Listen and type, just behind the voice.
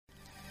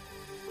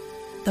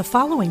The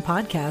following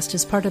podcast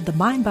is part of the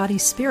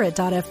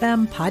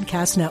MindBodySpirit.fm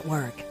podcast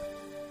network.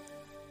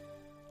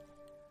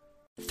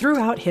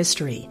 Throughout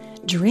history,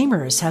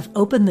 dreamers have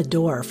opened the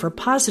door for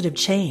positive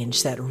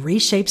change that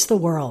reshapes the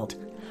world.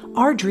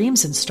 Our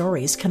dreams and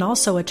stories can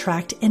also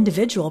attract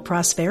individual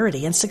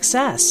prosperity and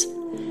success.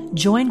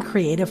 Join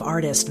creative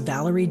artist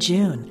Valerie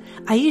June,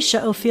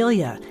 Aisha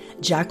Ophelia,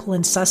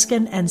 Jacqueline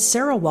Suskin, and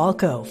Sarah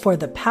Walco for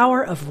The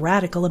Power of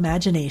Radical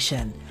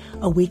Imagination,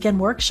 a weekend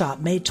workshop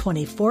May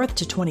 24th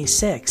to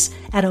 26th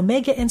at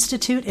Omega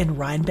Institute in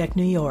Rhinebeck,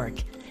 New York.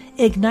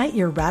 Ignite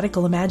your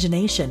radical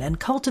imagination and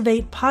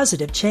cultivate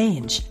positive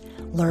change.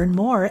 Learn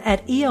more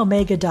at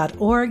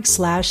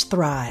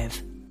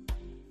eomega.org/thrive.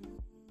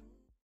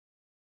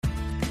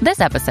 This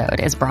episode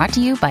is brought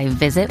to you by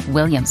Visit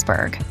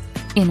Williamsburg.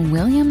 In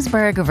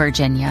Williamsburg,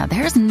 Virginia,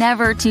 there's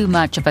never too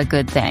much of a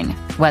good thing.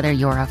 Whether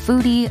you're a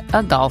foodie,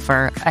 a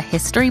golfer, a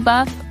history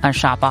buff, a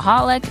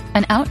shopaholic,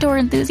 an outdoor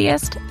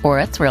enthusiast, or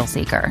a thrill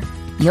seeker,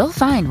 you'll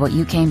find what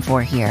you came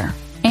for here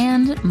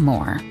and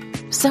more.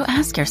 So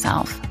ask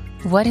yourself,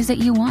 what is it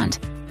you want?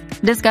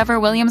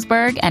 Discover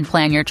Williamsburg and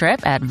plan your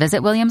trip at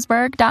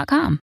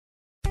visitwilliamsburg.com.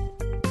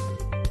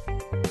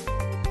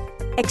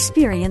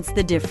 Experience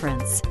the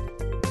difference.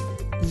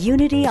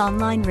 Unity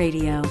Online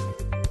Radio.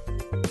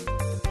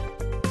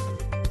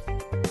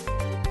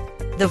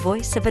 The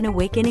voice of an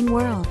awakening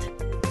world.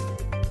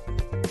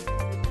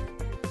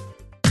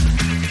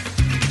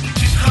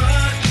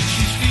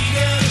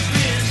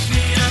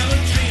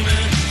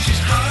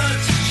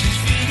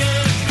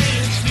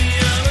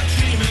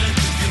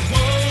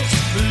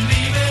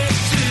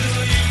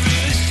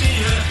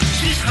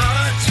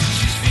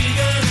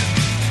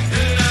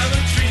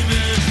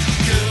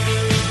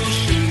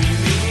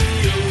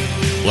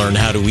 Learn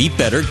how to eat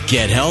better,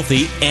 get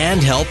healthy,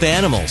 and help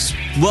animals.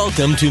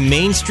 Welcome to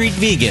Main Street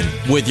Vegan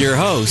with your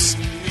host,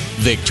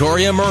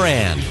 Victoria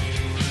Moran.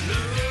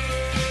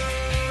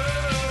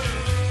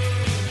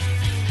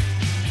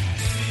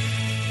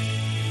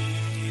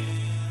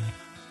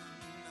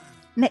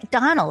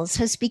 McDonald's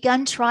has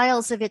begun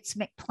trials of its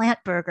McPlant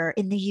burger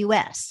in the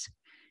U.S.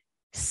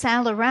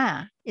 Saint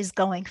Laurent is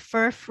going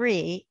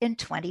fur-free in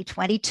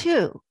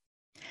 2022.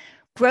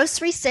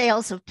 Grocery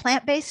sales of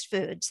plant-based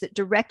foods that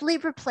directly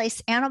replace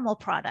animal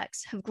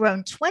products have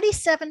grown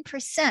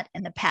 27%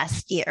 in the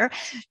past year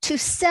to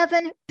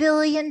 $7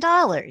 billion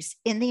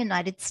in the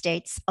United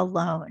States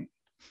alone.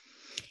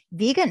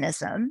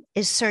 Veganism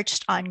is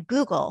searched on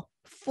Google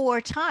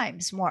 4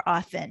 times more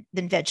often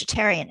than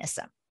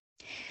vegetarianism.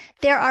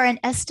 There are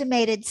an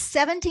estimated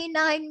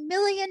 79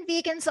 million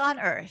vegans on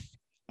Earth,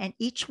 and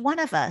each one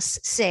of us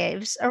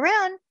saves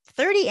around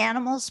 30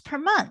 animals per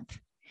month.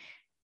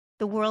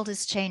 The world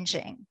is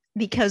changing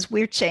because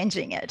we're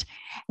changing it.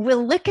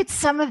 We'll look at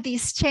some of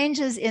these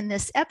changes in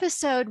this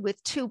episode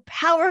with 2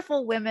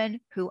 powerful women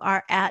who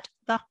are at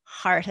the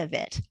heart of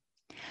it.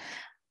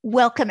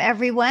 Welcome,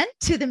 everyone,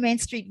 to the Main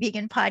Street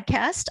Vegan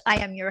Podcast. I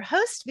am your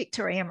host,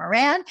 Victoria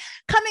Moran,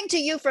 coming to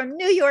you from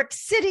New York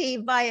City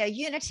via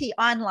Unity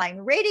Online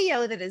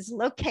Radio that is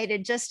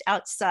located just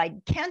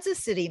outside Kansas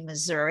City,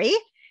 Missouri.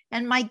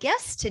 And my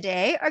guests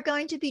today are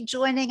going to be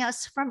joining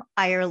us from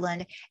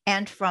Ireland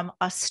and from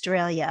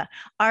Australia.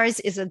 Ours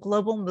is a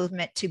global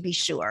movement, to be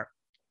sure.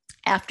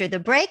 After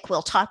the break,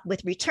 we'll talk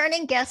with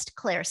returning guest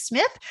Claire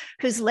Smith,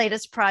 whose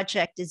latest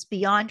project is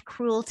Beyond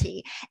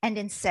Cruelty. And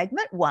in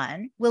segment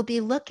 1, we'll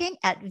be looking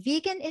at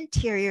vegan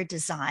interior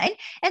design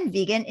and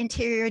Vegan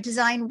Interior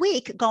Design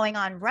Week going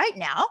on right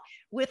now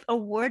with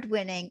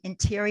award-winning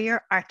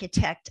interior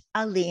architect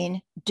Aline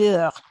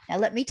Dürr. Now,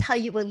 let me tell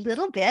you a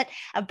little bit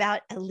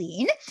about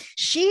Aline.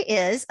 She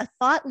is a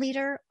thought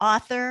leader,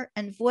 author,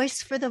 and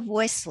voice for the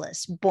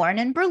voiceless. Born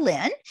in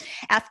Berlin,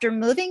 after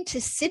moving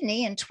to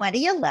Sydney in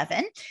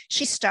 2011,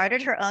 she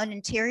started her own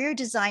interior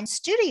design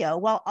studio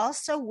while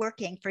also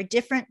working for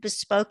different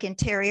bespoke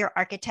interior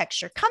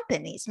architecture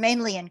companies,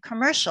 mainly in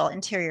commercial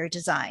interior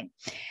design.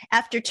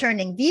 After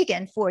turning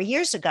vegan 4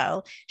 years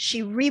ago,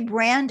 she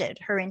rebranded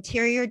her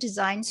interior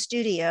design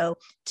studio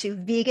to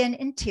Vegan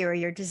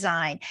Interior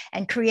Design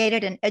and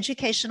created an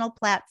educational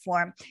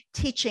platform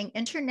teaching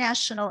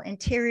international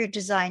interior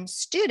design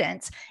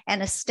students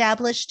and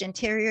established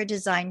interior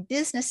design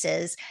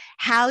businesses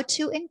how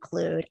to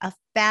include a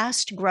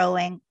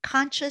fast-growing,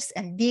 conscious,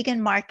 and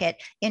vegan market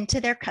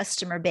into their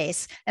customer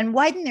base and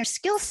widen their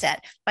skill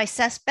set by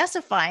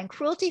specifying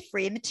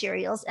cruelty-free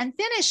materials and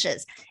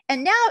finishes.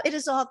 And now it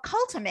is all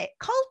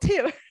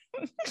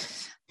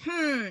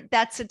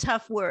that's a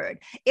tough word.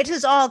 It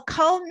has all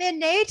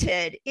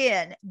culminated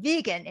in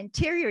Vegan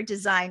Interior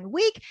Design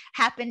Week,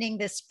 happening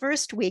this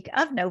first week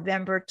of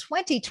November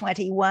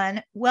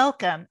 2021.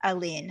 Welcome,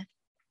 Aline.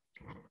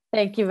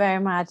 Thank you very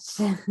much.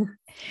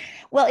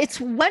 Well,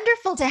 it's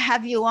wonderful to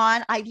have you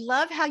on. I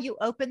love how you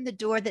open the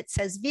door that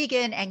says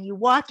vegan and you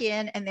walk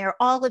in and there are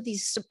all of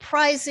these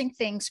surprising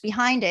things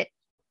behind it,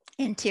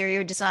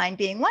 interior design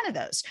being one of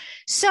those.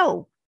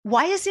 So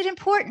why is it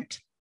important?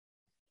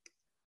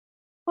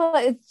 Well,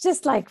 it's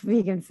just like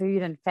vegan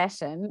food and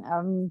fashion.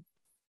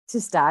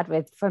 to start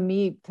with, for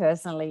me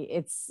personally,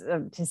 it's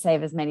to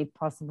save as many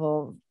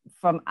possible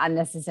from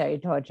unnecessary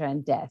torture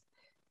and death.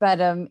 But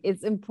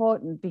it's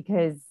important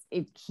because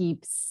it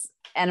keeps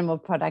animal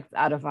products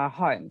out of our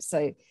homes.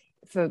 So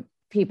for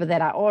people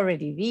that are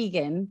already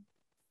vegan,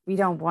 we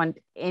don't want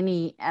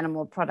any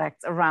animal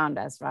products around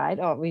us, right?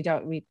 Or we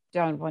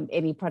don't want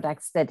any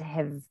products that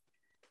have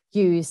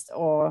used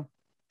or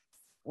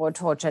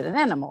tortured an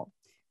animal.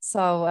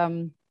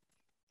 So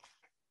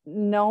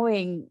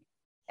knowing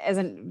as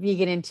a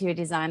vegan interior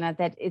designer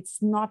that it's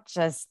not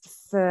just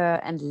fur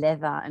and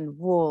leather and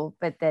wool,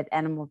 but that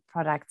animal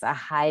products are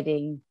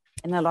hiding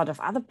in a lot of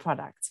other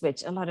products,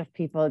 which a lot of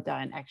people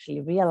don't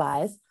actually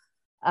realize.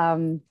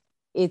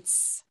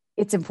 It's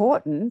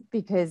important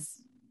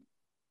because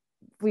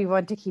we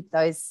want to keep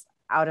those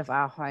out of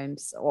our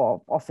homes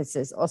or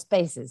offices or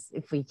spaces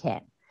if we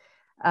can.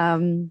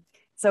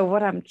 So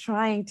what I'm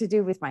trying to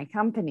do with my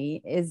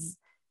company is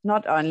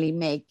not only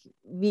make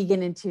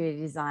vegan interior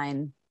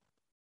design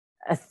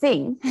a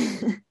thing,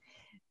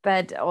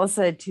 but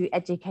also to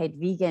educate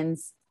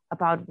vegans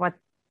about what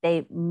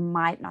they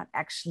might not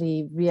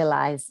actually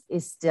realize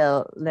is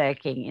still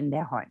lurking in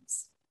their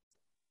homes.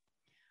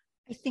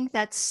 I think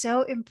that's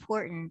so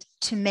important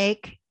to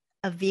make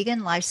a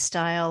vegan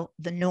lifestyle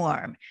the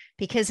norm,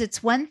 because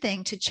it's one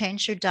thing to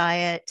change your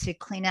diet, to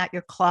clean out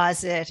your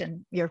closet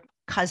and your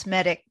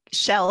cosmetic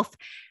shelf,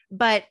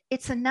 but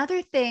it's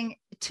another thing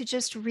to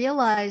just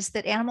realize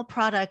that animal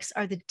products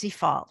are the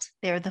default.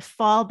 They're the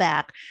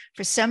fallback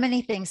for so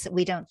many things that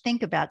we don't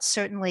think about,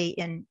 certainly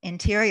in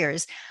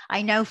interiors.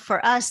 I know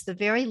for us, the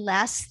very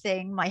last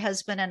thing my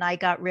husband and I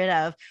got rid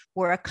of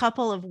were a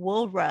couple of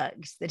wool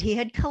rugs that he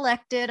had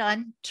collected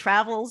on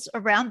travels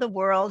around the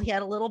world. He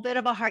had a little bit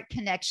of a heart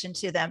connection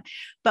to them.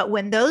 But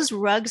when those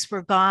rugs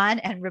were gone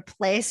and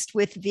replaced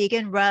with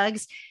vegan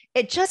rugs,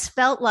 it just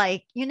felt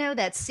like, you know,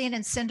 that scene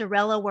in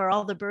Cinderella where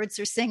all the birds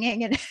are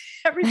singing and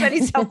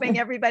everybody's helping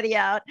everybody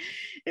out.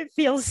 It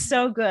feels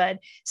so good.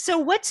 So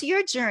what's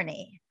your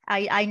journey?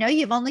 I know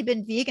you've only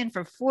been vegan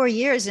for 4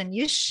 years and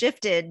you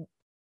shifted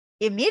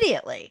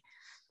immediately.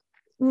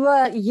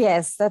 Well,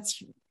 yes,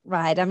 that's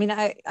right. I mean,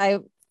 I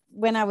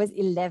when I was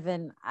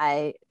 11,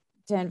 I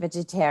turned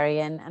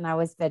vegetarian, and I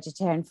was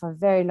vegetarian for a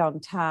very long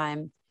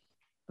time.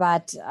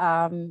 But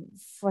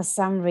for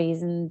some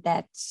reason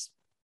that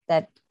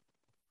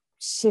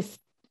shift,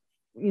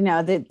 you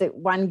know, the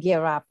one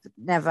gear up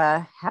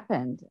never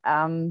happened.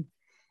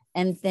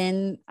 And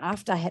then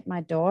after I had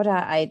my daughter,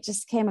 I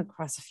just came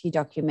across a few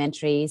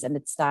documentaries, and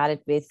it started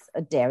with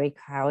a dairy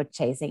cow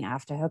chasing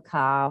after her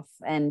calf.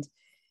 And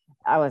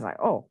I was like,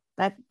 oh,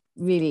 that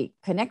really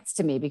connects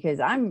to me because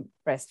I'm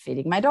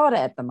breastfeeding my daughter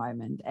at the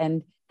moment.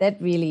 And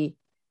that really,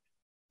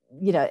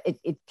 you know,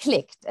 it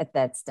clicked at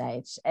that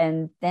stage.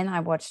 And then I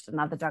watched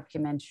another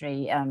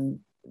documentary,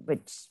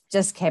 which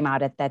just came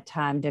out at that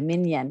time,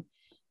 Dominion.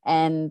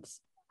 And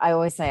I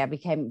always say I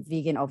became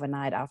vegan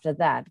overnight after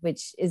that,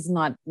 which is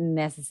not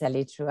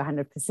necessarily true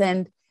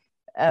 100%.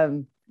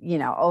 You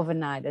know,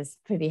 overnight is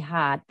pretty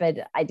hard,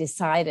 but I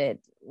decided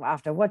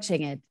after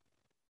watching it,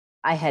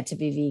 I had to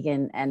be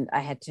vegan and I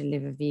had to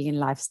live a vegan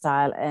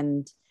lifestyle,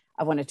 and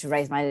I wanted to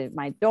raise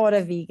my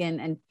daughter vegan,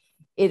 and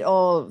it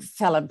all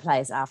fell in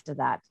place after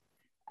that.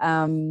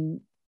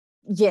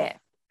 Yeah.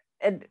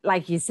 And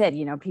like you said,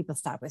 you know, people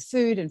start with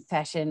food and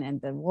fashion and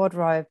the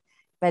wardrobe,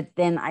 but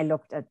then I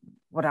looked at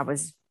what I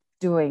was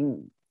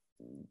doing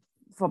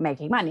for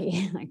making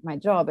money, like my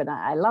job, and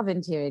I love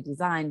interior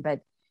design,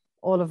 but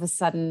all of a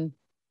sudden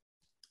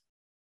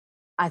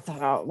I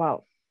thought, oh,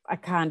 well, I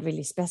can't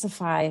really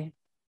specify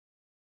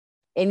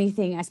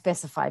anything I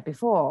specified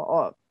before,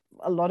 or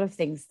a lot of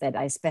things that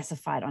I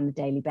specified on a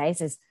daily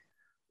basis.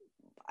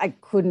 I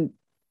couldn't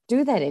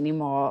do that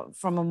anymore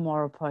from a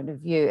moral point of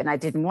view, and I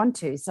didn't want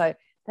to. So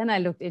then I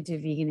looked into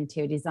vegan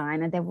interior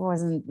design, and there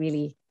wasn't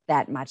really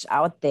that much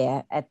out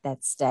there at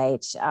that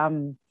stage.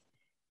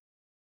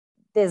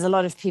 There's a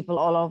lot of people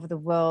all over the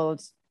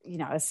world, you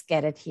know,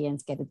 scattered here and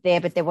scattered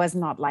there, but there was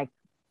not like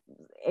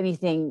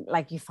anything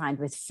like you find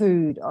with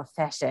food or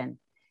fashion.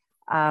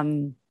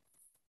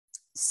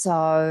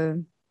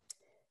 So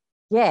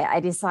yeah, I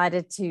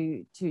decided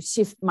to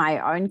shift my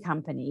own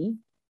company.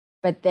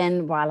 But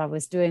then while I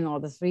was doing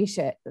all this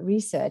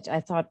research, I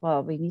thought,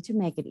 well, we need to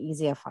make it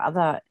easier for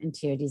other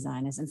interior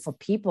designers and for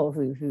people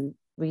who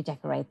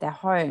redecorate their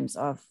homes,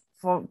 or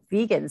for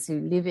vegans who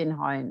live in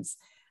homes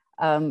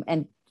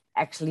and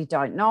actually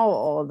don't know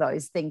all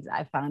those things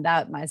I found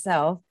out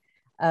myself.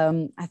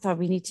 I thought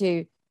we need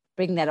to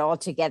bring that all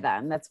together.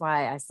 And that's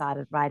why I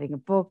started writing a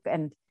book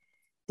and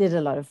did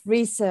a lot of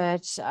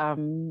research.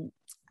 And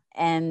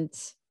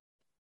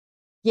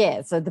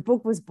yeah, so the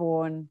book was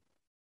born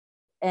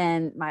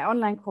and my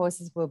online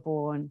courses were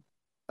born.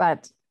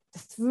 But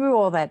through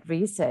all that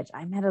research,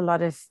 I met a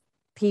lot of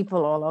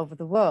people all over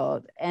the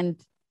world. And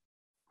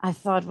I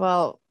thought,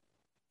 well,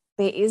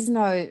 there is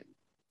no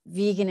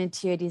vegan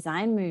interior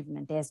design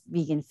movement. There's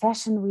vegan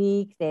fashion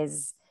week.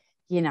 There's,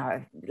 you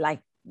know,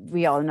 like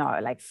we all know,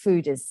 like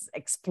food is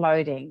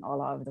exploding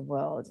all over the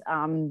world.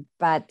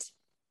 But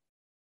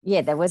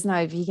there was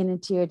no vegan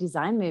interior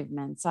design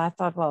movement. So I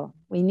thought, well,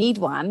 we need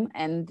one,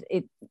 and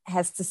it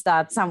has to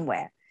start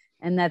somewhere.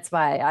 And that's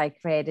why I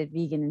created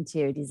Vegan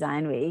Interior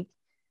Design Week,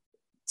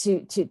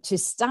 to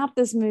start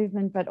this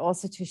movement, but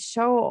also to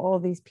show all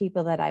these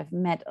people that I've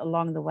met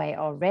along the way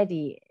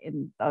already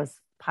in those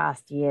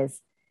past years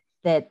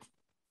that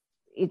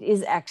it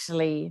is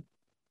actually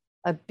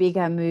a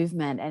bigger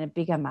movement and a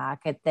bigger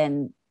market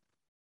than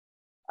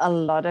a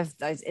lot of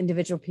those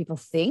individual people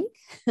think.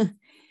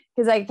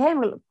 Because I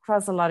came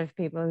across a lot of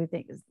people who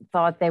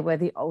thought they were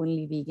the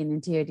only vegan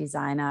interior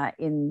designer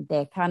in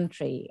their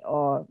country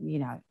or,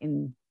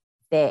 in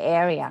their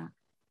area.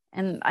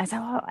 And I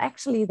said, well,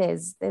 actually,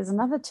 there's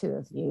another two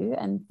of you,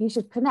 and you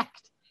should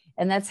connect.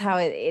 And that's how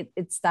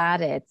it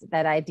started,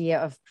 that idea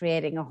of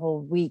creating a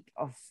whole week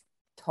of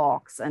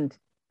talks and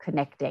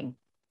connecting.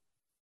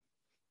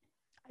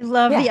 I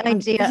love the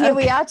idea. Here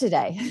we are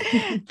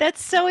today.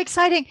 That's so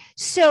exciting.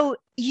 So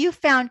you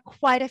found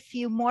quite a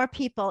few more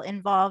people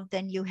involved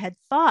than you had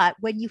thought.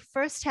 When you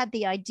first had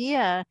the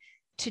idea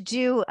to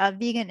do a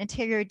Vegan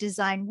Interior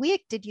Design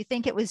Week, did you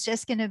think it was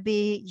just going to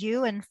be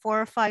you and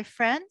 4 or 5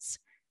 friends?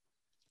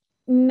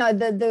 No,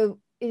 the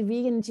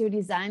Vegan Interior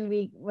Design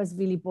Week was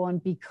really born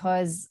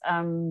because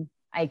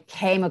I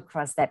came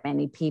across that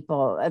many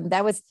people.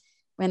 That was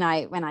when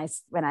I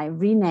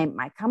renamed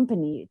my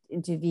company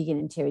into Vegan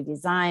Interior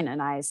Design,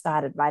 and I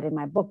started writing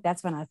my book.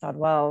 That's when I thought,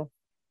 well,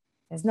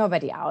 there's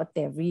nobody out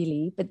there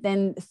really. But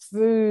then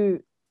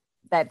through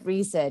that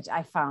research,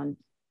 I found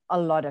a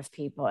lot of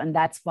people. And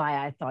that's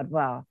why I thought,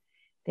 well,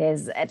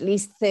 there's at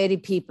least 30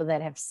 people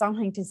that have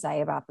something to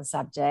say about the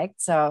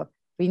subject. So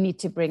we need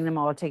to bring them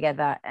all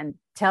together and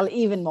tell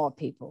even more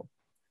people.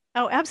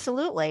 Oh,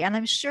 absolutely. And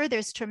I'm sure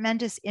there's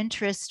tremendous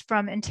interest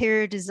from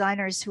interior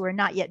designers who are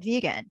not yet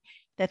vegan,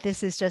 that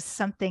this is just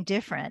something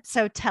different.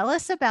 So tell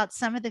us about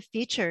some of the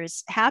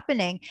features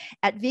happening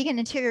at Vegan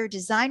Interior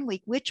Design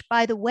Week, which,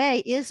 by the way,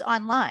 is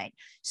online.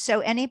 So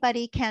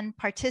anybody can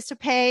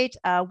participate.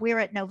 We're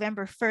at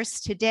November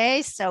 1st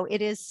today, so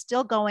it is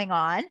still going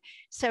on.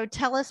 So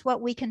tell us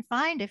what we can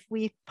find if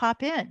we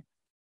pop in.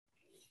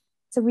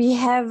 So we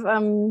have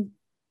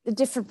a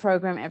different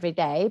program every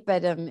day,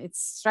 but it's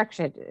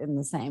structured in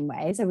the same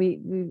way. So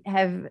we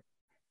have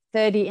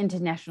 30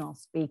 international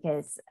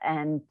speakers,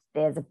 and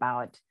there's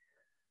about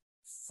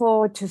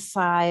 4 to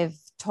 5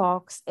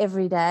 talks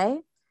every day.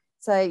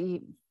 So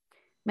you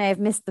may have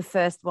missed the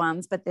first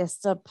ones, but there's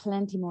still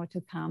plenty more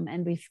to come.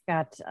 And we've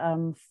got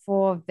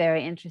 4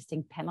 very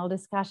interesting panel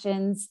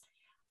discussions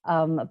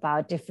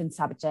about different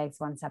subjects.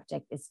 One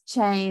subject is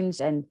change,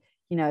 and,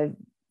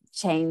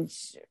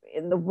 change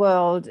in the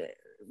world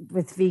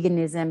with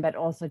veganism, but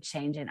also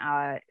change in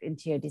our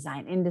interior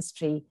design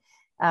industry.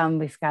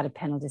 We've got a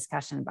panel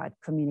discussion about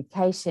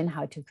communication,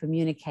 how to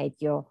communicate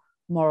your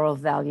moral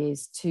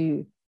values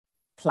to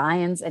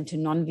clients and to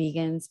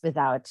non-vegans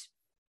without,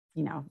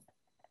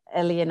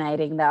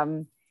 alienating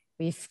them.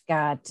 We've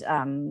got,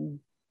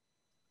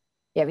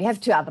 we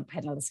have 2 other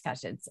panel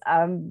discussions.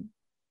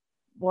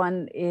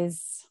 One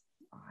is,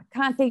 I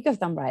can't think of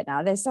them right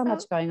now. There's so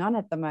much going on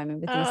at the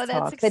moment with these talks. Oh,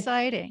 that's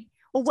exciting.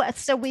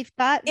 So we've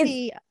got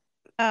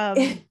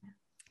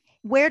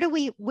where do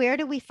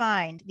we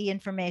find the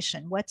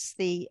information? What's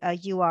the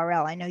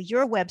URL? I know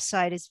your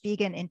website is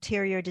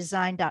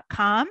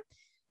veganinteriordesign.com.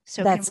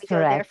 So that's can we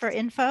correct. go there for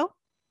info?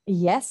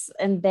 Yes.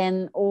 And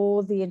then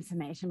all the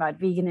information about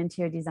Vegan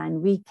Interior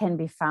Design Week can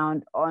be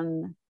found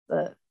on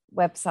the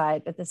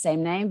website at the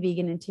same name,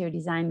 Vegan Interior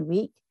Design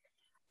Week.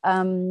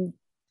 And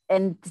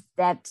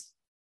that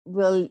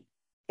will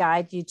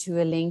guide you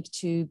to a link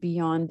to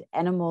Beyond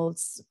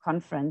Animal's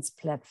conference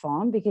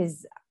platform,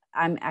 because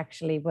I'm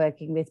actually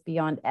working with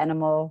Beyond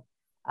Animal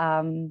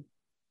to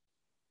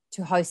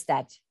host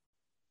that.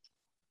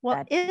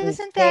 Well,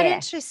 isn't that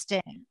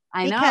interesting?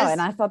 I know, and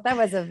I thought that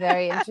was a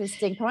very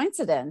interesting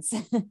coincidence.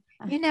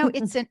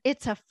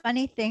 It's a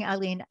funny thing,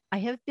 Eileen. I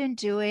have been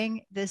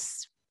doing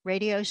this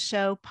radio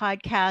show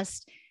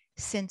podcast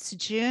since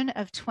June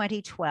of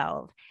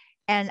 2012,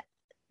 and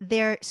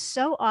there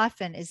so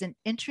often is an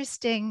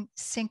interesting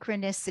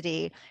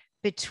synchronicity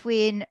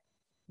between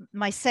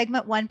my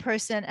segment 1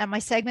 person and my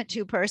segment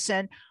 2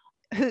 person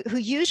who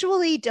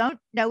usually don't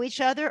know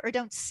each other or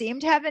don't seem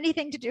to have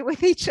anything to do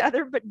with each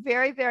other, but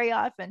very, very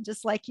often,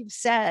 just like you've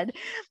said.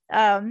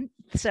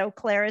 So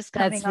Claire is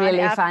coming on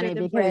after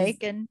the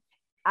break. And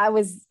I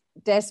was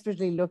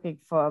desperately looking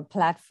for a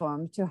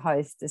platform to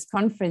host this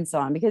conference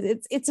on, because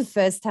it's a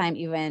first time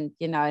event.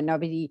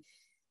 Nobody,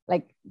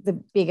 like the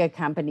bigger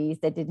companies,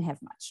 they didn't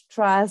have much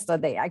trust, or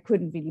I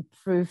couldn't really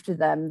prove to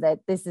them that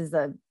this is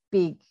a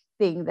big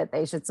thing that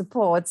they should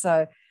support.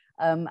 So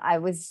I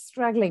was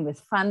struggling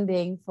with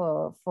funding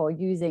for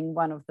using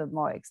one of the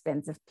more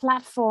expensive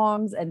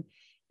platforms. And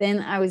then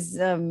I was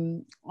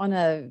on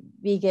a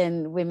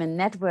vegan women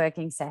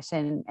networking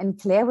session, and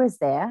Claire was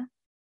there,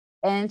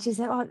 and she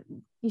said, "Oh,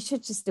 you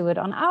should just do it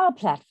on our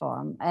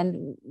platform."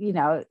 And,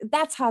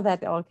 that's how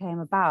that all came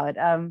about.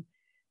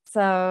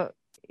 So,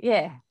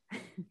 yeah.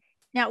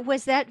 Now,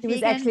 was that He vegan?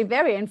 was actually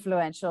very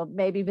influential,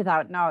 maybe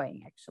without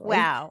knowing, actually.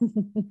 Wow.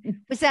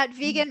 Was that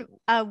vegan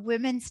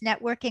women's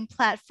networking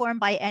platform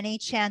by any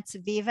chance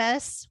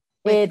Vivas?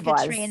 With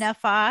Katrina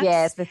Fox?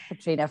 Yes, with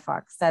Katrina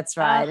Fox. That's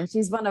right. And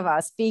she's one of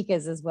our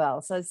speakers as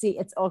well. So see,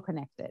 it's all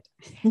connected.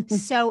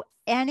 So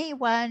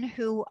anyone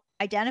who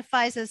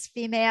identifies as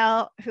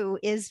female, who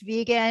is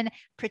vegan,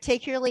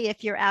 particularly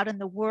if you're out in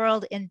the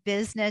world in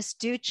business,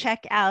 do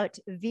check out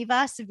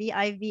Vivas,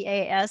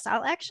 Vivas.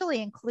 I'll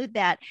actually include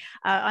that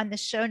on the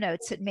show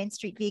notes at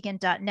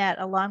mainstreetvegan.net,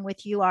 along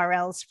with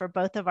URLs for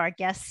both of our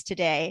guests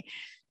today,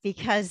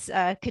 because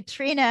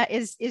Katrina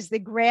is the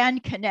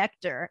grand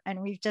connector,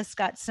 and we've just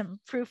got some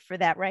proof for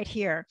that right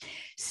here.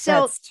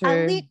 So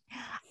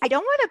I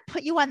don't want to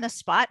put you on the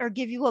spot or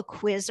give you a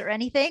quiz or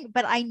anything,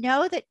 but I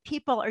know that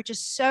people are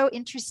just so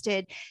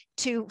interested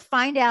to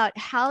find out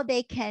how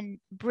they can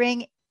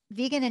bring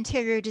vegan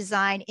interior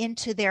design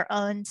into their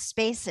own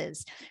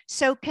spaces.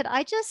 So could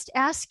I just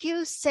ask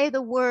you, say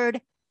the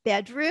word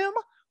bedroom?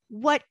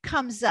 What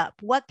comes up?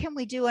 What can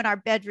we do in our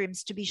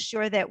bedrooms to be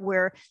sure that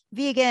we're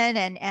vegan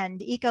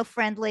and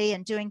eco-friendly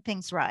and doing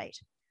things right?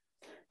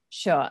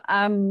 Sure.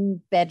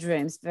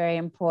 Bedrooms, very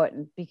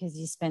important because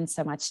you spend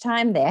so much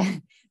time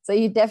there. So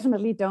you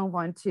definitely don't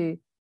want to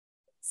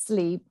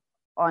sleep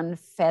on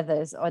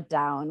feathers or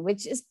down,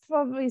 which is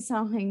probably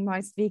something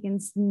most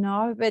vegans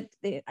know, but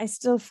I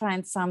still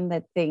find some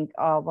that think,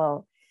 oh,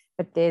 well,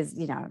 but there's,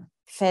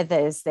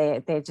 feathers,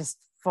 they just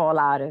fall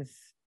out of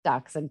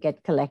ducks and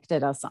get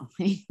collected or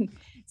something.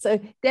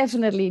 So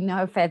definitely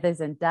no feathers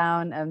and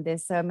down.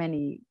 There's so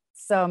many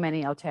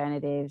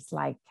alternatives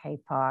like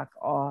K-Park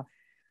or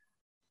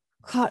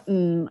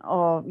cotton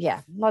or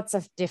lots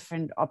of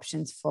different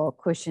options for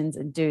cushions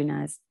and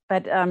doonas.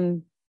 But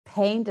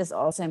paint is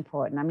also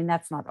important. I mean,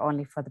 that's not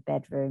only for the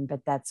bedroom, but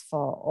that's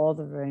for all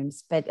the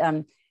rooms. But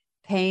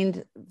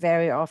paint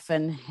very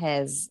often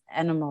has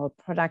animal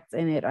products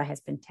in it or has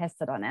been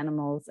tested on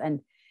animals.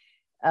 And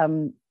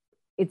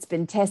it's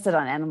been tested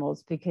on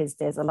animals because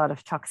there's a lot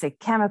of toxic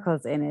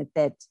chemicals in it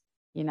that,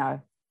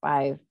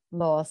 by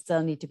law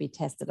still need to be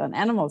tested on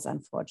animals,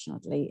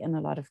 unfortunately, in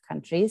a lot of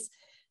countries.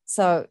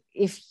 So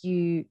if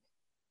you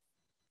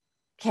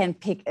can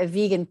pick a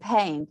vegan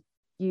paint,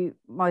 you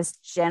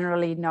most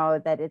generally know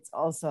that it's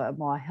also a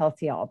more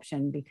healthier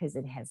option because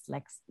it has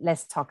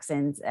less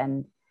toxins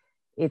and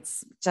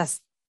it's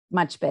just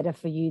much better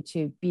for you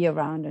to be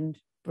around and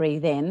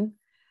breathe in.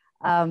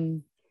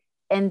 And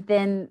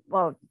then,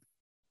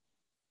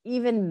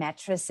 even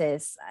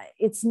mattresses,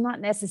 it's not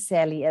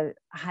necessarily a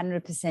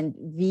 100%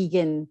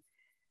 vegan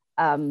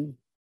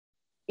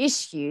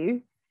issue,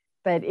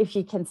 but if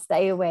you can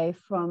stay away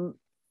from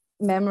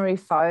memory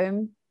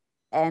foam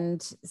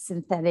and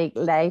synthetic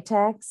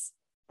latex,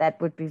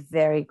 that would be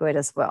very good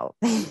as well.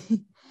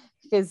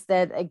 Because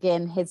that,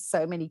 again, has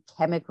so many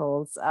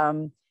chemicals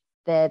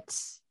that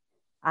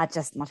are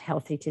just not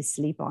healthy to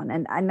sleep on.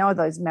 And I know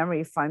those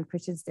memory foam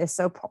cushions, they're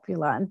so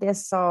popular and they're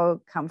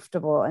so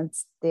comfortable. And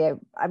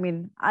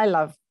I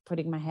love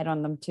putting my head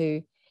on them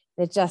too.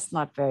 They're just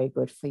not very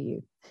good for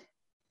you.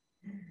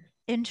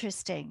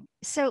 Interesting.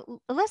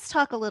 So let's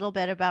talk a little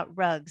bit about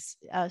rugs,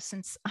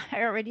 since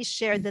I already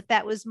shared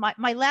that was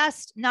my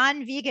last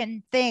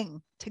non-vegan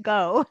thing to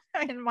go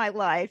in my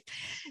life.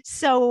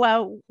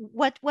 So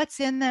what's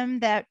in them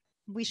that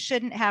we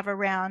shouldn't have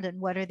around, and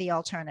what are the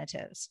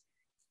alternatives?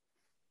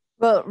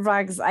 Well,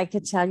 rugs, I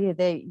could tell you,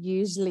 they're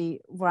usually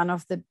one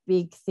of the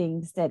big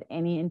things that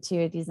any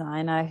interior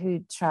designer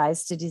who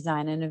tries to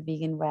design in a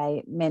vegan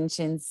way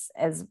mentions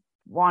as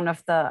one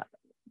of the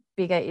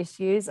bigger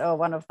issues or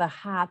one of the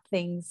hard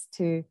things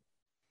to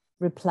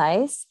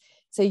replace.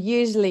 So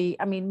usually,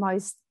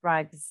 most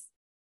rugs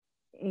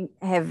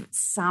have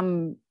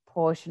some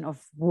portion of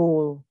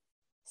wool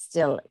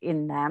still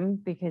in them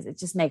because it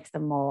just makes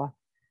them more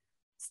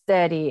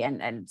sturdy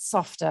and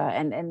softer,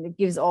 and it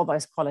gives all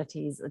those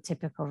qualities a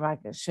typical rug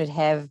should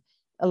have.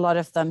 A lot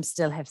of them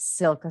still have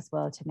silk as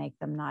well to make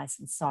them nice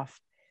and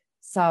soft.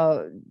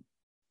 So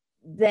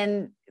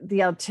then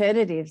the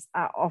alternatives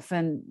are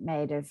often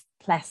made of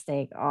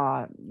plastic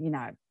or,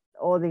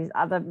 all these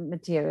other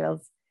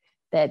materials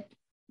that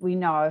we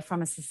know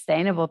from a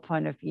sustainable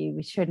point of view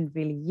we shouldn't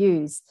really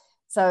use.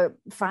 So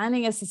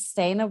finding a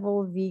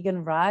sustainable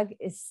vegan rug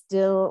is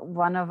still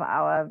one of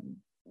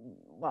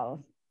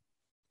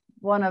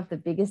the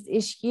biggest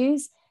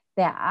issues.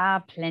 There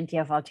are plenty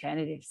of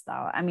alternatives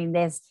though.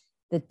 There's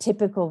the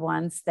typical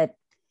ones that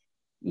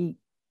you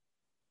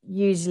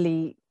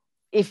usually,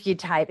 if you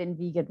type in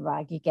vegan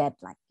rug, you get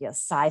like your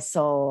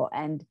sisal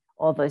and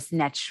all those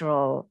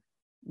natural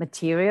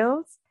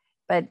materials.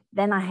 But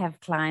then I have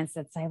clients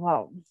that say,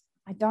 well,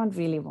 I don't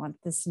really want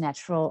this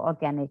natural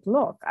organic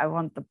look. I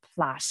want the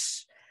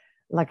plush,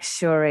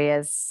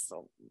 luxurious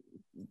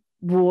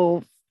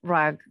wool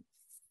rug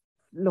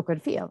look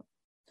and feel.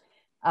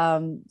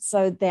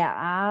 So there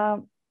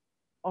are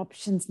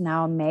options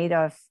now made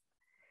of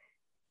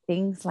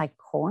things like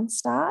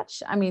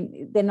cornstarch.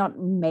 They're not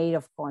made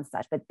of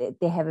cornstarch, but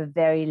they have a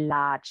very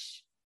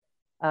large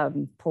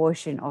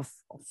portion of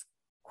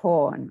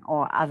corn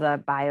or other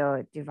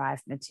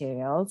bio-derived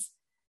materials.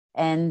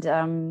 And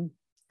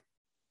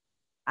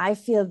I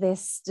feel they're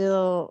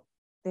still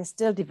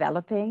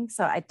developing.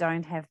 So I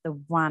don't have the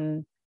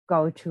one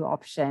go-to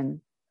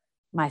option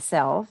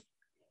myself,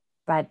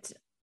 but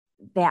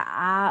there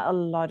are a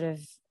lot of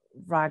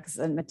rugs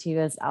and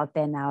materials out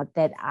there now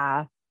that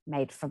are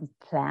made from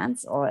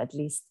plants, or at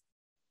least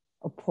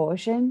a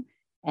portion,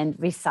 and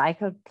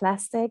recycled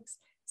plastics.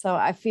 So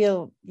I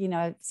feel,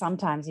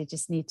 sometimes you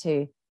just need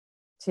to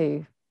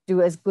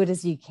do as good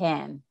as you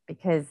can,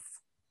 because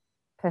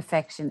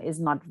perfection is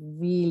not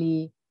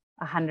really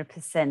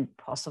 100%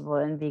 possible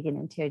in vegan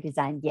interior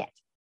design yet.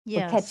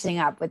 Yes. We're catching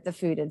up with the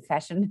food and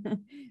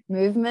fashion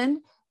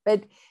movement,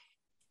 but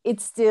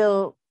it's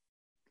still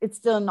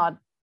not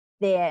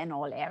there in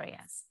all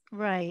areas.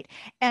 Right.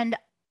 And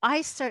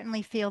I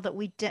certainly feel that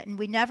we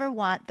never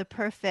want the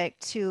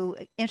perfect to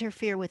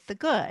interfere with the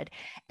good.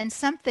 And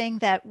something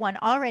that one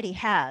already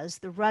has,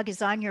 the rug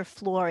is on your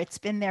floor, it's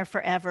been there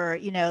forever,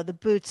 the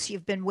boots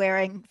you've been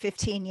wearing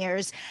 15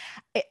 years,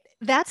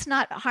 that's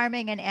not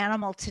harming an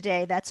animal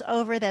today. That's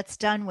over, that's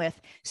done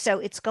with. So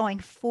it's going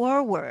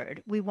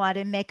forward. We want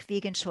to make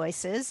vegan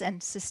choices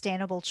and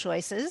sustainable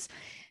choices.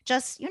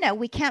 Just,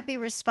 we can't be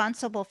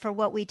responsible for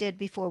what we did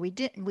before we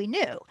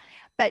knew.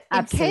 But in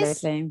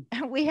Absolutely.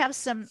 case we have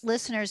some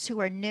listeners who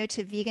are new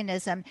to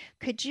veganism,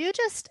 could you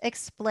just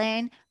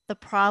explain the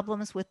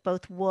problems with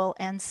both wool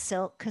and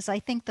silk? Because I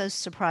think those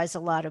surprise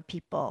a lot of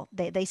people.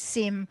 They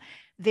seem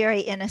very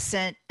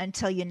innocent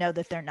until you know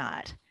that they're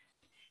not.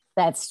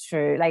 That's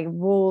true. Like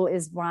wool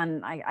is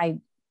one I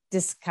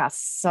discuss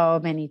so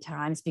many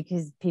times,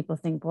 because people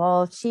think,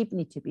 well, sheep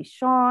need to be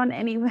shorn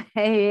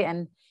anyway.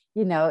 And,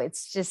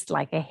 it's just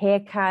like a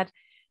haircut.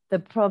 The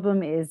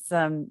problem is,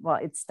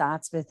 it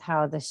starts with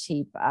how the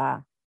sheep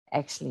are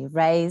actually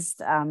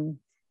raised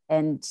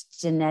and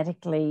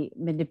genetically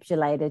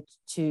manipulated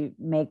to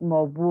make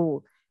more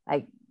wool.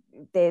 Like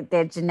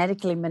they're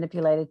genetically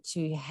manipulated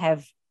to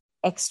have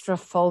extra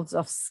folds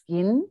of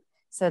skin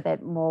so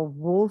that more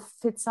wool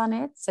fits on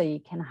it, so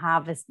you can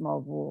harvest more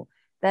wool.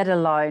 That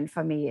alone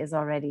for me is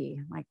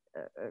already like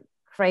a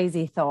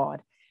crazy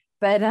thought.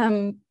 But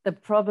the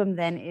problem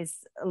then is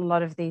a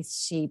lot of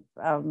these sheep,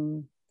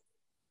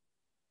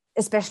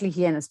 especially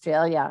here in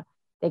Australia,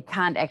 they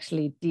can't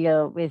actually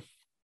deal with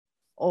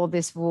all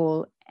this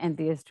wool and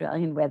the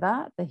Australian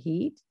weather, the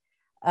heat.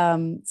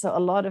 So a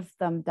lot of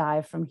them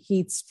die from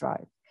heat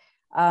stroke.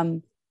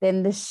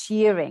 Then the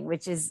shearing,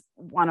 which is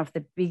one of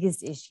the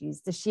biggest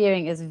issues. The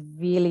shearing is a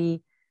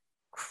really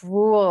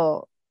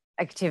cruel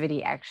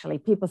activity, actually.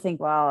 People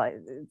think, well,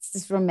 it's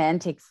this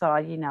romantic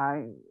thought,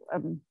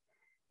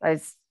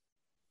 those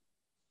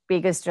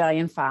big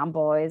Australian farm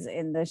boys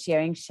in the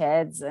shearing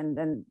sheds,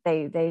 and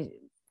they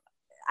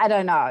I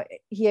don't know,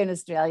 here in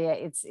Australia,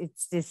 it's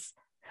this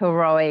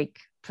heroic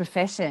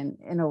profession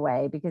in a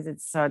way, because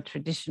it's so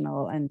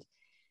traditional and,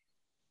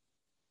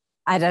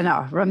 I don't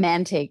know,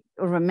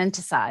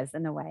 romanticized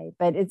in a way,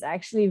 but it's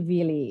actually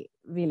really,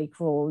 really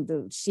cruel.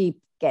 The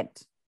sheep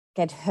get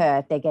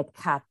hurt, they get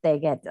cut, they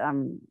get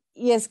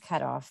ears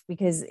cut off,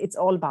 because it's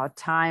all about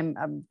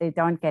time. They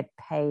don't get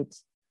paid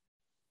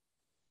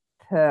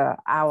per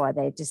hour.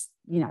 They just,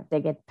 they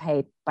get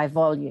paid by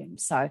volume.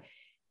 So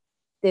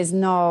there's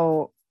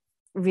no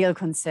real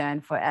concern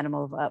for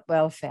animal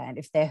welfare. And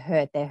if they're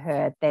hurt,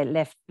 they're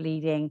left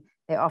bleeding.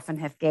 They often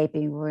have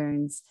gaping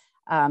wounds.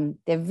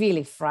 They're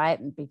really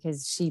frightened,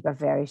 because sheep are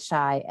very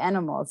shy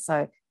animals.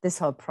 So this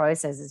whole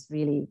process is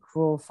really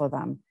cruel for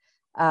them,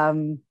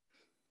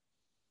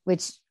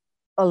 which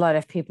a lot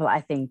of people,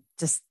 I think,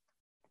 just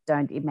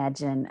don't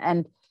imagine.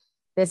 And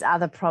there's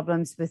other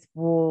problems with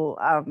wool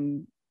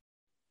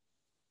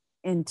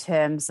in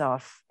terms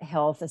of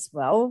health as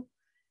well.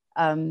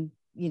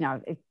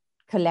 It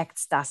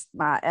collects dust.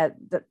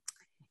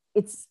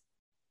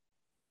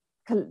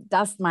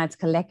 Dust mites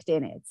collect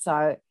in it.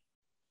 So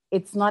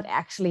it's not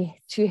actually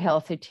too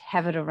healthy to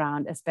have it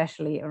around,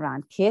 especially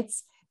around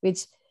kids,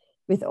 which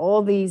with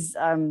all these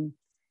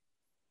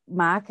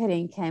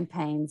marketing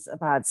campaigns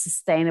about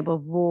sustainable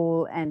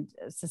wool and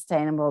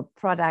sustainable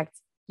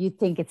products, you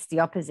think it's the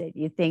opposite.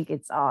 You think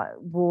it's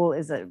wool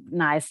is a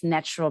nice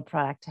natural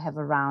product to have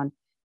around,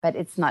 but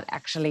it's not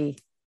actually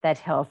that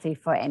healthy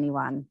for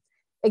anyone.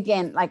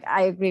 Again, like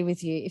I agree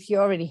with you, if you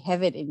already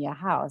have it in your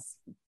house,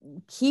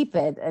 keep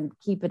it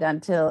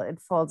until it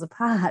falls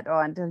apart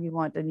or until you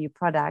want a new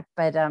product.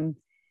 But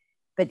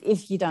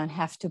if you don't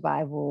have to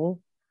buy wool,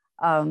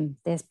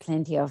 there's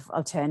plenty of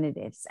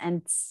alternatives.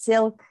 And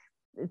silk,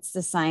 it's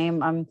the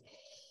same.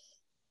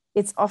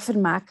 It's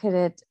often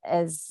marketed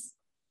as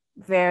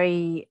a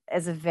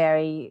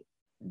very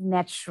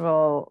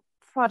natural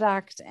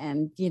product,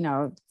 and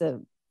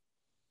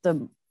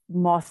the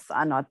moths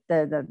are not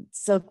the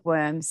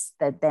silkworms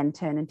that then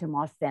turn into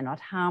moths. They're not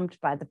harmed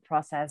by the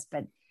process,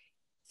 but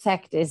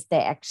fact is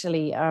they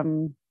actually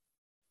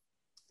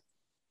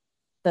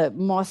the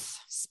moth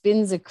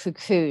spins a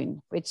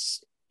cocoon, which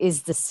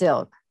is the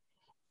silk,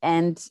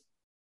 and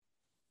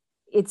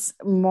it's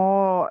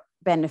more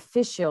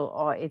beneficial,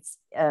 or it's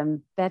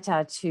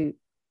better to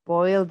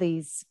boil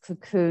these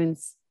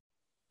cocoons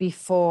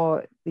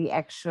before the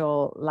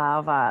actual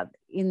larva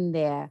in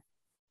there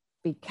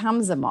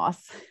becomes a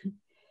moth,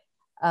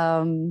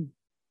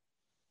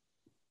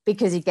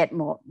 because you get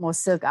more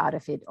silk out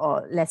of it,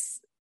 or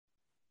less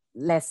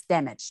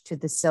damage to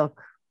the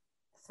silk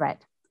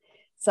thread.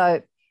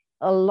 So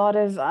a lot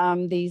of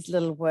these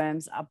little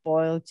worms are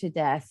boiled to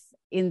death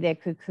in their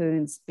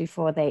cocoons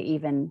before they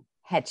even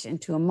hatch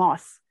into a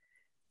moth,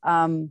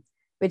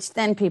 which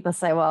then people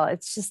say, well,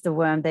 it's just a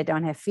worm, they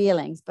don't have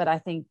feelings. But I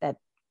think that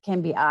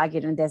can be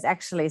argued, and there's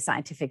actually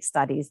scientific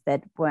studies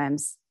that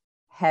worms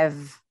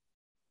have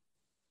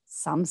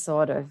some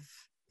sort of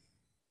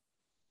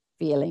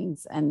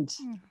feelings and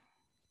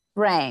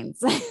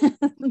brains.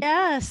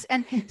 Yes.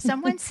 And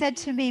someone said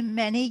to me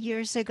many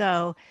years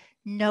ago,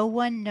 no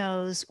one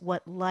knows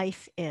what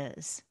life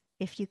is.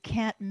 If you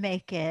can't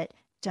make it,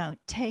 don't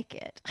take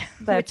it.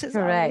 That's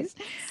correct.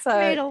 So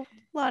made a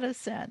lot of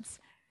sense.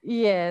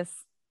 Yes.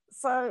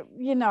 So,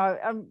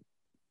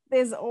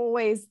 there's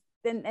always,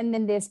 and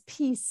then there's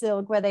pea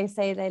silk, where they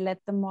say they let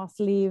the moth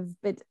leave.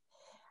 But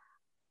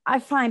I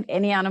find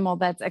any animal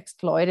that's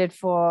exploited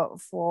for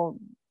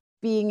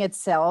being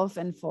itself,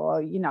 and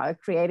for,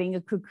 creating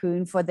a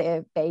cocoon for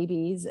their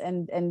babies,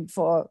 and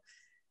for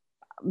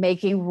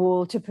making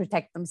wool to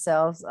protect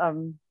themselves,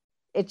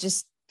 it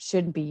just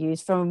shouldn't be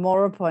used from a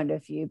moral point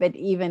of view. But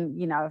even,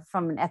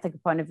 from an ethical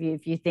point of view,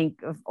 if you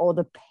think of all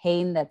the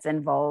pain that's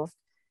involved,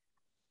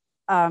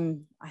 I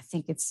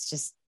think it's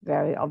just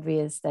very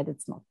obvious that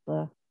it's not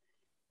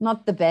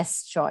the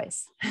best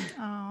choice.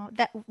 Oh,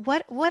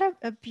 what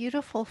a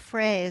beautiful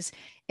phrase,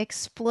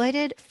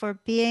 exploited for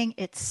being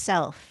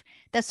itself.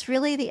 That's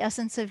really the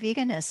essence of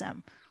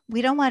veganism.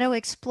 We don't want to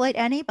exploit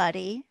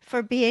anybody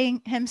for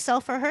being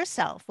himself or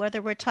herself,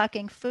 whether we're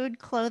talking food,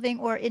 clothing,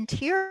 or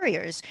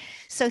interiors.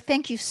 So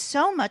thank you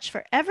so much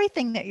for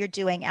everything that you're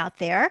doing out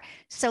there.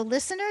 So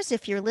listeners,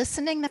 if you're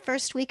listening the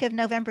first week of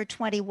November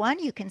 21,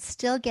 you can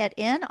still get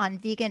in on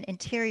Vegan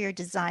Interior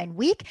Design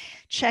Week.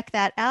 Check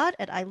that out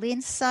at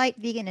Eileen's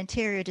site,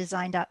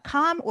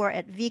 veganinteriordesign.com, or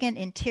at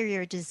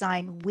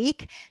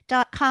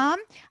veganinteriordesignweek.com.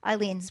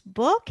 Eileen's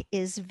book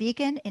is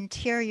Vegan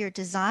Interior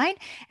Design,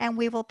 and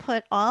we will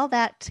put all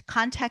that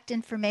contact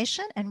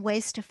information and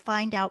ways to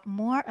find out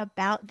more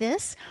about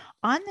this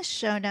on the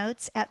show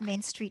notes at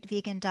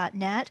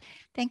mainstreetvegan.net.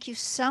 Thank you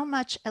so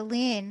much,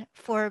 Eileen,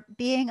 for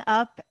being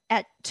up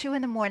at 2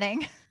 a.m.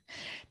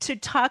 to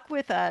talk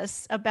with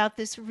us about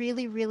this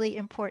really, really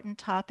important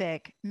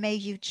topic. May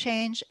you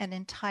change an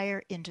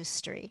entire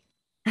industry.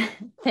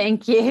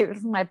 Thank you.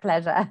 It's my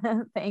pleasure.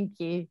 Thank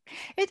you.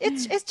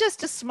 It's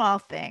just a small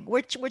thing.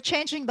 We're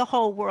changing the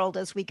whole world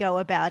as we go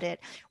about it.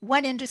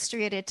 One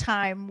industry at a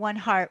time, one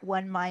heart,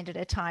 one mind at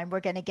a time. We're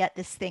going to get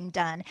this thing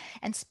done.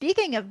 And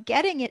speaking of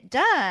getting it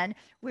done,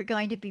 we're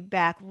going to be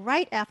back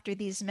right after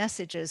these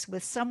messages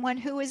with someone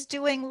who is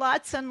doing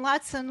lots and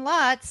lots and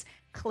lots,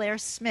 Claire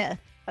Smith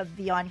of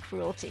Beyond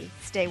Cruelty.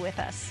 Stay with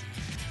us.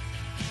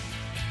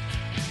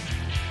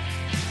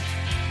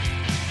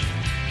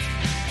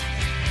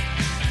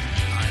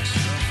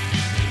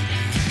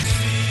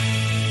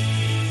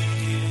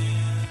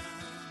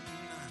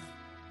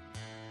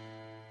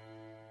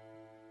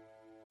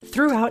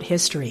 Throughout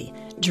history,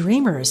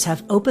 dreamers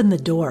have opened the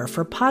door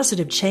for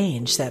positive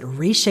change that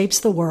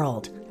reshapes the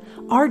world.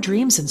 Our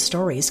dreams and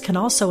stories can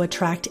also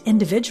attract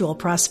individual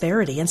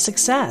prosperity and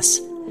success.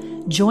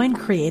 Join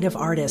creative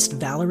artist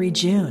Valerie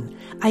June,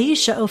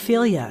 Aisha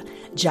Ophelia,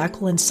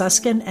 Jacqueline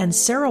Suskin, and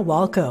Sarah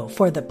Walco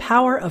for The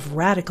Power of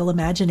Radical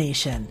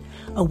Imagination,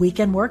 a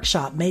weekend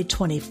workshop May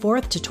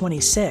 24th to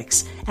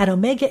 26th at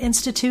Omega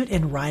Institute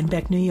in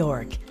Rhinebeck, New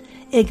York.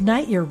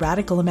 Ignite your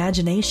radical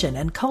imagination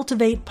and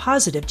cultivate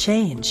positive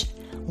change.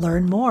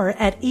 Learn more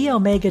at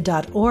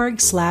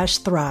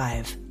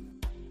eomega.org/thrive.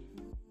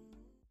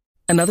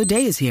 Another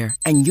day is here,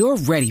 and you're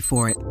ready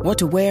for it. What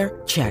to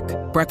wear? Check.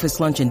 Breakfast,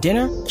 lunch, and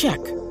dinner?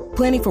 Check.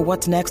 Planning for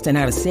what's next and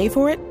how to save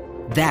for it?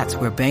 That's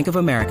where Bank of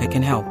America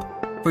can help.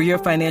 For your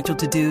financial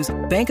to-dos,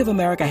 Bank of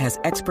America has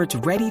experts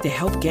ready to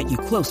help get you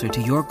closer to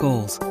your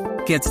goals.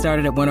 Get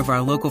started at one of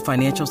our local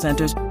financial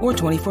centers or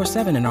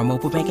 24/7 in our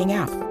mobile banking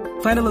app.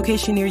 Find a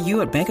location near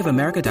you at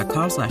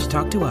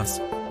bankofamerica.com/talktous.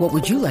 What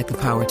would you like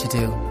the power to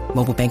do?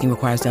 Mobile banking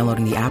requires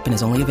downloading the app and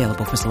is only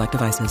available for select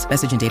devices.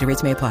 Message and data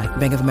rates may apply.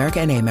 Bank of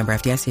America NA, member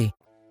FDIC.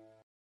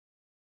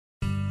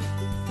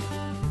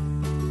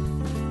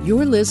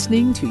 You're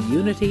listening to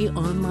Unity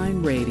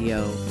Online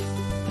Radio,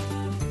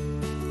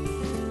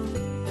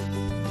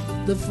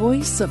 the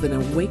voice of an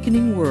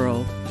awakening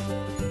world.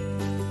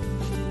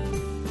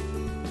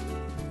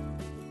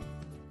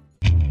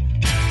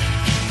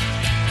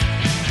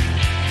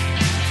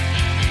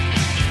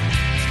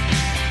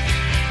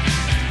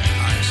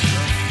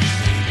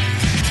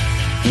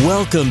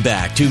 Welcome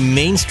back to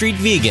Main Street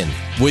Vegan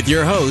with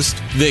your host,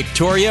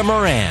 Victoria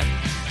Moran.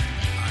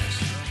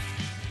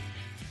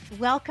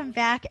 Welcome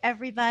back,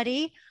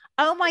 everybody.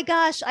 Oh my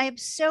gosh, I am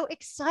so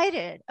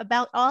excited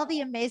about all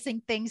the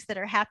amazing things that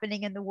are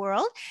happening in the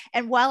world.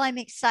 And while I'm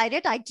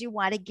excited, I do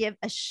want to give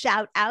a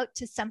shout out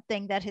to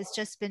something that has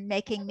just been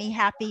making me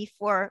happy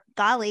for,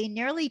 golly,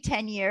 nearly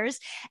 10 years.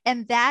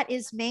 And that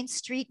is Main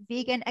Street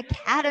Vegan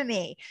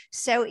Academy.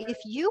 So if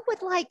you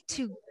would like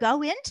to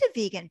go into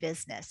vegan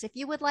business, if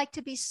you would like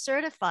to be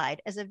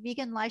certified as a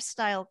vegan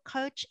lifestyle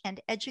coach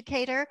and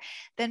educator,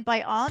 then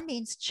by all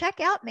means, check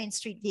out Main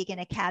Street Vegan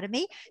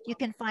Academy. You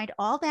can find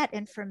all that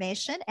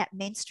information at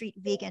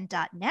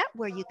mainstreetvegan.net,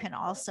 where you can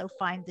also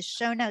find the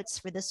show notes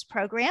for this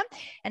program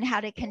and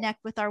how to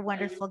connect with our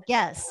wonderful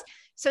guests.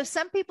 So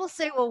some people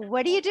say, well,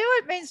 what do you do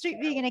at Main Street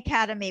Vegan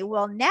Academy?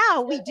 Well,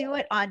 now we do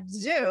it on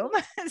Zoom.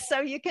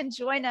 So you can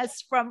join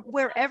us from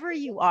wherever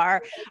you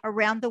are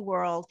around the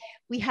world.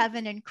 We have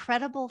an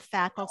incredible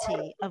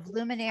faculty of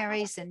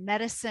luminaries in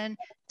medicine,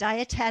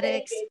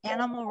 dietetics,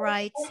 animal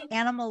rights,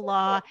 animal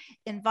law,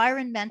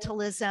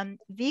 environmentalism,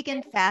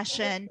 vegan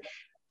fashion,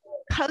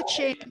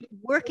 coaching,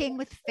 working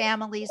with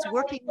families,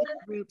 working with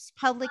groups,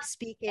 public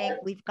speaking.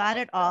 We've got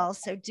it all.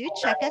 So do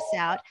check us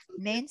out,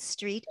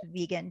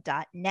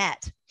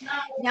 mainstreetvegan.net.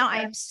 Now,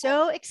 I am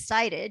so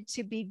excited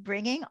to be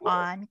bringing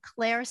on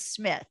Claire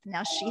Smith.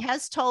 Now, she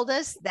has told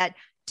us that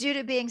due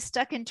to being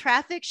stuck in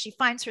traffic, she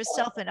finds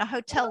herself in a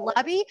hotel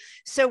lobby.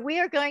 So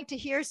we are going to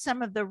hear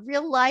some of the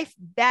real life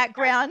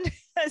background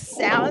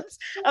sounds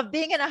of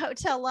being in a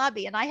hotel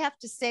lobby. And I have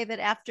to say that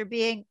after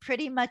being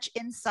pretty much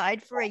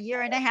inside for a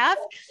year and a half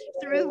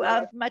through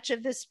much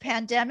of this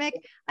pandemic,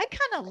 I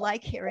kind of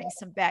like hearing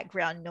some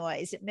background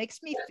noise. It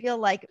makes me feel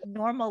like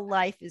normal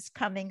life is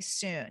coming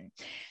soon.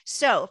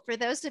 So for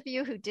those of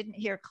you who didn't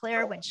hear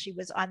Claire when she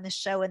was on the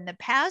show in the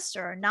past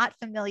or are not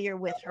familiar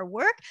with her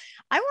work,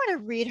 I want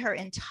to read her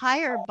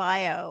entire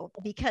bio,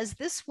 because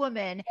this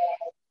woman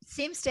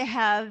seems to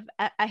have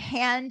a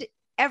hand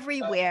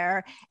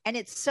everywhere, and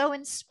it's so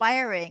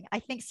inspiring. I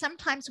think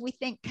sometimes we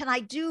think, can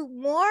I do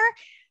more?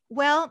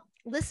 Well,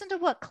 listen to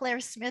what Claire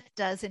Smith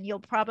does, and you'll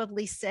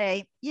probably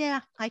say,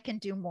 yeah, I can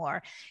do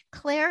more.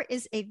 Claire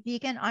is a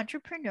vegan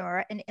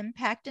entrepreneur and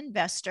impact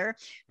investor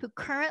who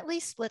currently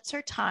splits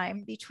her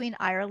time between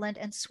Ireland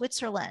and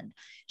Switzerland.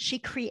 She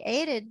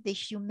created the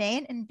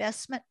humane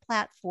investment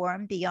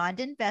platform Beyond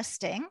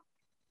Investing,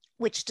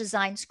 which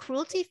designs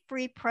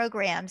cruelty-free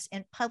programs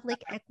in public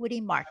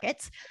equity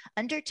markets,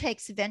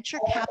 undertakes venture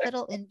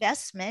capital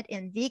investment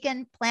in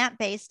vegan,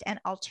 plant-based, and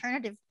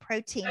alternative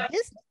protein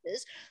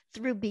businesses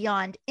through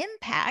Beyond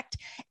Impact,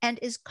 and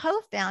is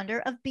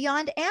co-founder of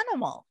Beyond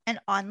Animal, an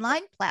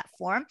online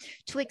platform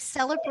to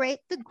accelerate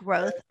the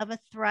growth of a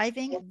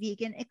thriving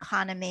vegan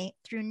economy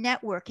through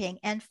networking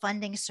and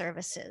funding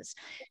services.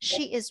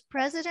 She is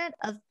president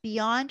of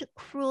Beyond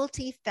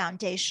Cruelty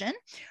Foundation,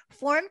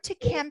 formed to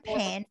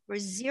campaign for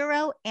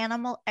zero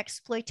animal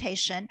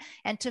exploitation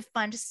and to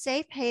fund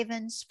safe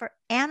havens for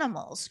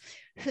animals,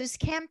 whose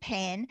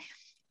campaign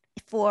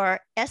for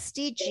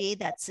SDG,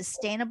 that's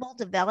Sustainable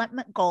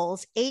Development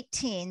Goals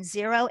 18,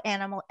 Zero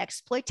Animal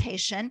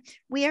Exploitation,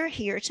 we are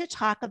here to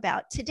talk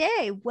about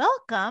today.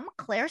 Welcome,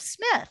 Claire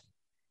Smith.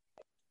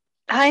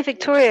 Hi,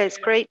 Victoria. It's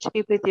great to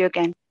be with you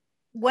again.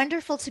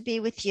 Wonderful to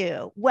be with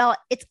you. Well,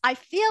 I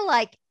feel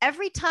like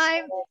every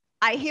time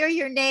I hear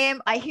your name,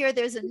 I hear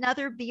there's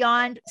another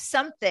Beyond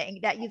something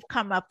that you've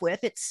come up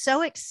with. It's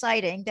so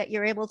exciting that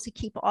you're able to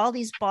keep all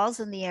these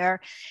balls in the air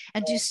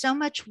and do so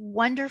much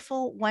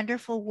wonderful,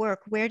 wonderful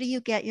work. Where do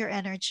you get your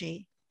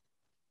energy?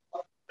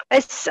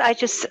 It's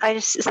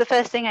the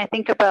first thing I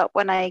think about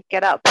when I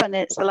get up, and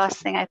it's the last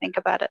thing I think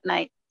about at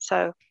night.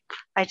 So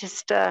I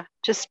just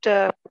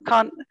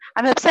can't.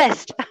 I'm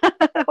obsessed.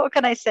 What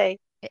can I say?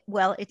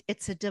 Well,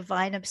 it's a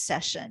divine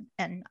obsession,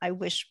 and I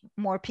wish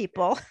more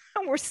people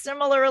were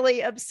similarly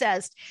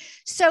obsessed.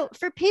 So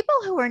for people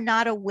who are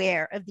not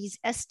aware of these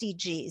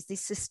SDGs,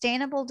 these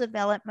Sustainable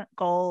Development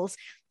Goals,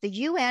 the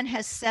UN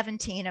has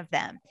 17 of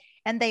them,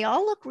 and they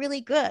all look really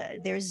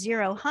good. There's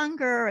zero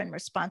hunger and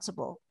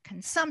responsible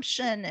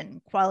consumption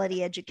and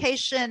quality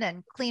education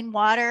and clean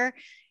water,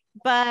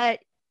 but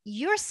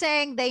you're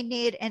saying they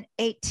need an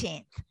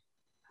 18th.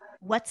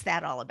 What's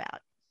that all about?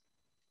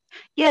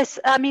 Yes,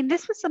 I mean,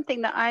 this was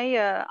something that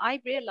I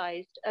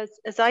realized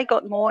as I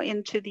got more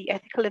into the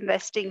ethical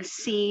investing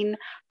scene,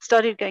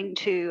 started going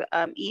to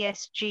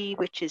ESG,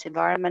 which is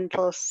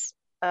environmental,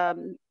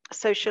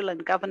 social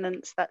and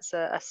governance. That's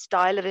a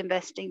style of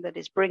investing that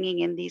is bringing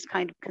in these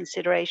kind of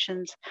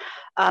considerations.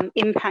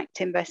 Impact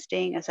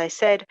investing, as I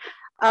said,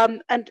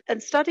 and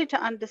started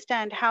to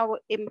understand how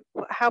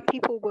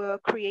people were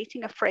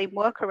creating a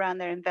framework around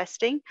their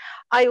investing.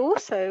 I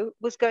also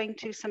was going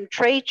to some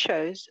trade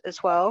shows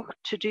as well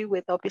to do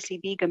with obviously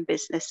vegan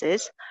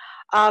businesses.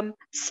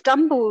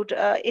 Stumbled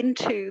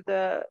into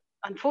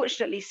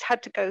unfortunately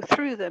had to go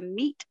through the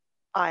meat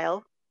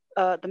aisle,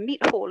 the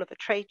meat hall of a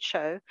trade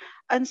show,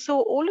 and saw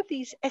all of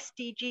these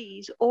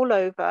SDGs all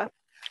over,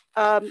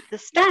 the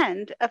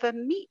stand of a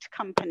meat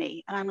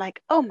company. And I'm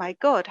like, oh my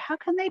God, how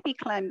can they be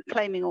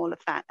claiming all of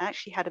that? I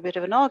actually had a bit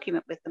of an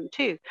argument with them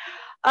too.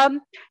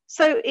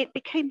 So it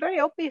became very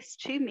obvious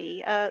to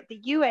me, the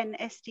UN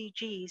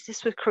SDGs,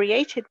 this was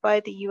created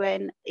by the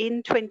UN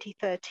in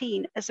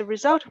 2013 as a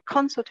result of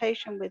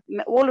consultation with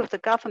all of the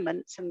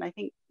governments, and I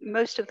think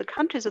most of the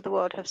countries of the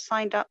world have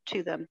signed up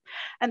to them.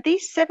 And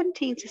these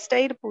 17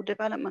 Sustainable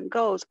Development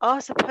Goals are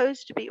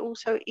supposed to be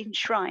also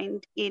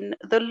enshrined in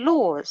the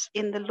laws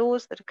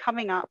that are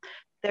coming up.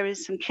 There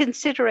is some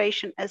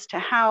consideration as to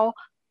how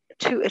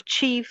to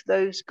achieve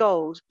those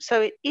goals.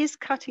 So it is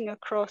cutting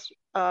across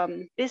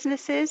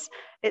businesses,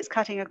 it's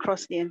cutting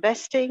across the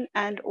investing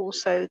and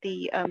also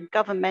the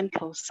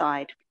governmental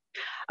side.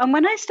 And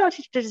when I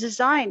started to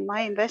design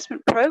my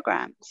investment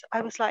programs,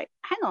 I was like,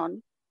 hang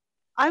on,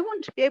 I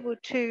want to be able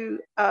to,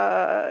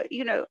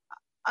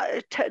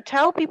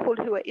 tell people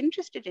who are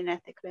interested in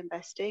ethical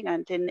investing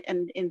and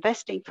in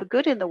investing for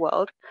good in the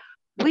world,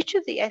 which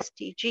of the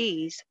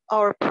SDGs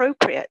are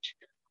appropriate.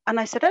 And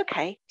I said,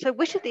 okay, so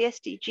which of the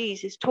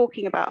SDGs is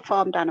talking about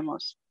farmed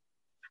animals?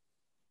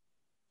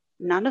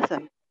 None of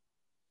them.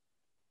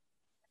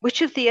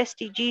 Which of the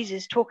SDGs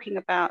is talking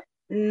about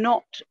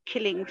not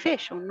killing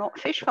fish or not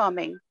fish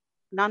farming?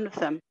 None of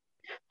them.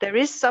 There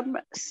is some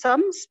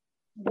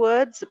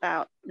words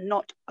about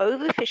not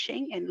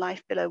overfishing in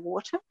life below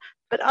water,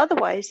 but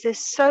otherwise there's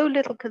so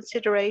little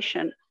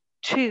consideration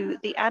to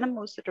the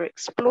animals that are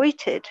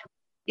exploited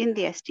in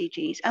the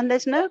SDGs, and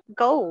there's no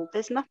goal,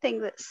 there's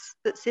nothing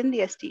that's in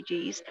the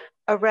SDGs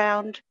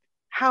around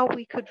how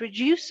we could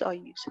reduce our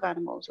use of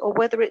animals or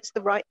whether it's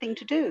the right thing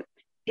to do.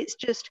 It's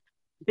just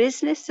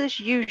business as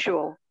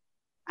usual,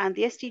 and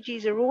the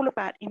SDGs are all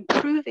about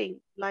improving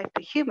life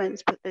for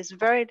humans, but there's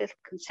very little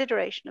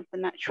consideration of the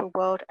natural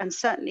world and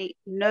certainly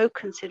no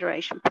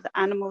consideration for the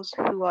animals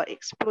who are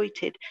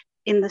exploited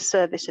in the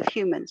service of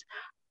humans.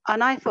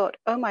 And I thought,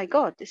 oh my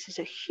God, this is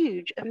a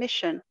huge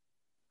omission.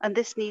 And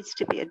this needs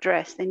to be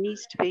addressed. There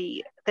needs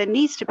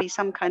to be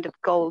some kind of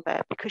goal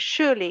there, because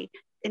surely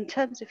in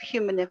terms of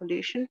human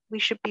evolution, we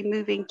should be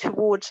moving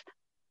towards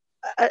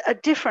a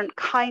different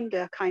kind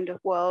of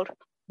world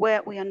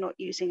where we are not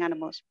using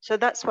animals. So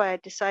that's why I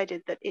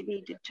decided that it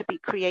needed to be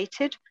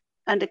created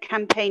and a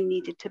campaign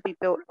needed to be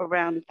built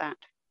around that.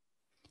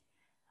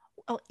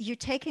 Well, you're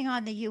taking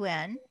on the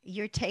UN,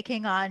 you're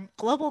taking on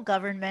global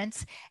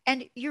governments,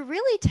 and you're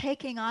really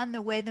taking on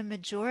the way the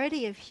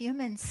majority of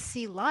humans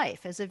see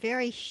life as a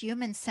very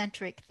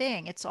human-centric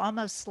thing. It's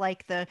almost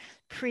like the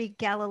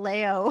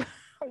pre-Galileo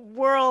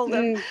world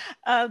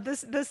of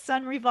the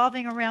sun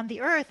revolving around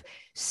the earth.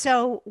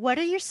 So what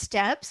are your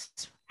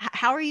steps?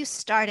 How are you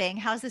starting?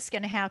 How's this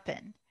going to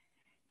happen?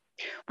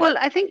 Well,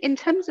 I think in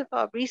terms of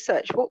our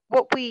research,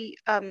 what we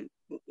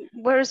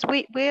whereas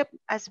we're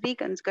as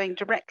vegans going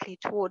directly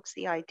towards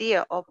the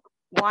idea of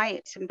why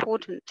it's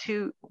important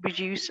to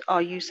reduce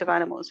our use of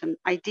animals and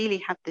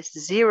ideally have this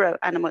zero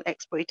animal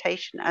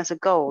exploitation as a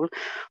goal,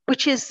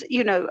 which is,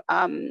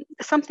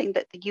 something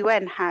that the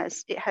UN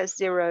has. It has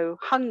zero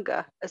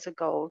hunger as a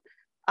goal,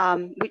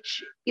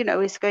 which,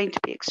 is going to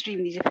be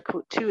extremely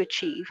difficult to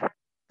achieve.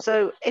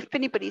 So if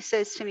anybody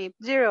says to me,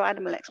 zero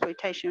animal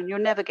exploitation, you'll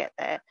never get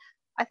there,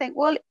 I think,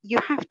 well, you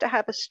have to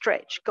have a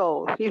stretch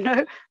goal,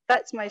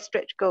 that's my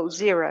stretch goal,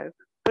 zero.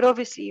 But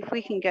obviously, if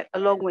we can get a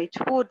long way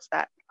towards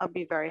that, I'll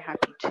be very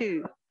happy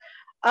too.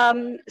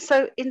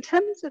 So in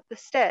terms of the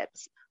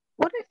steps,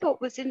 what I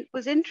thought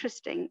was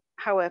interesting,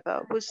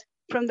 however, was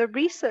from the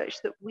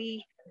research that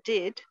we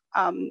did,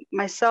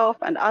 myself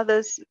and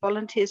others,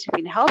 volunteers who've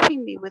been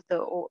helping me with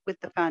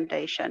the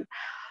foundation,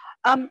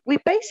 we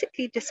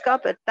basically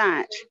discovered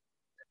that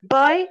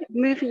by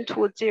moving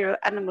towards zero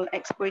animal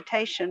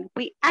exploitation,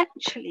 we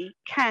actually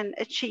can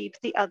achieve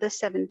the other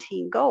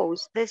 17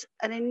 goals. There's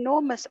an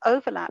enormous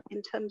overlap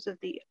in terms of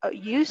the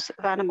use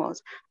of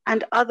animals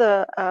and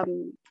other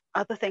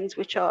things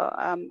which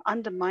are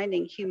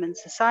undermining human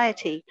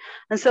society.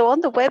 And so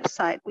on the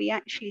website, we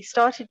actually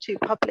started to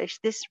publish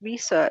this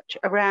research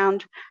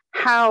around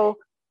how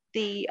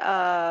the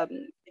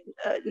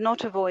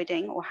not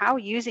avoiding or how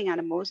using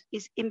animals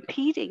is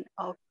impeding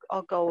our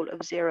goal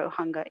of zero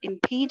hunger,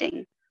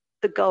 impeding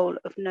the goal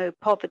of no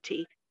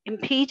poverty,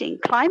 impeding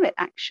climate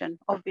action,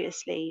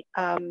 obviously,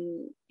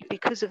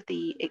 because of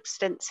the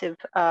extensive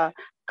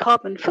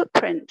carbon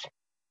footprint,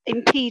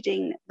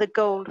 impeding the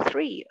goal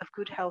 3 of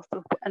good health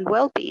and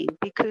well-being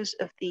because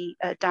of the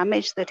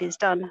damage that is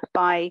done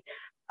by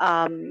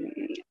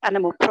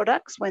animal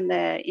products when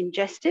they're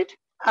ingested,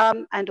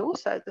 and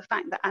also the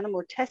fact that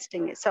animal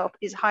testing itself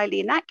is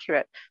highly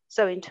inaccurate.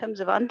 So in terms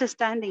of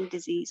understanding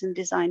disease and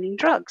designing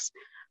drugs,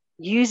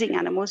 using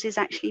animals is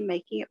actually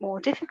making it more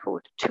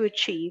difficult to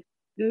achieve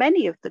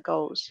many of the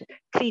goals.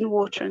 Clean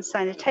water and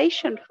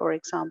sanitation, for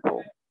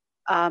example.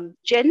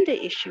 Gender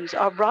issues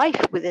are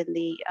rife within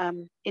the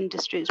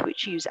industries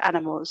which use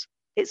animals.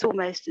 It's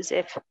almost as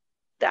if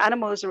the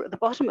animals are at the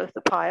bottom of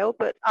the pile,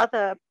 but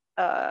other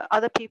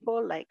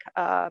people like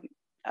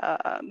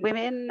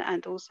women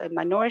and also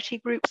minority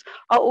groups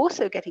are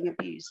also getting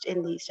abused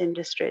in these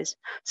industries.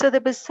 So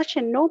there was such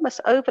enormous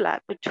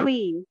overlap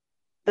between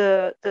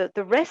the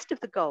rest of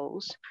the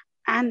goals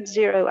and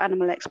zero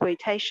animal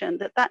exploitation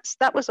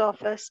that was our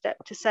first step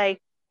to say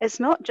it's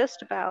not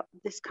just about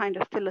this kind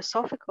of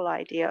philosophical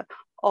idea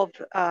of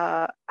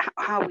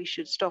how we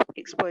should stop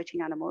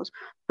exploiting animals,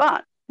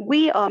 but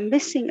we are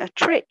missing a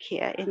trick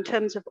here in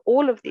terms of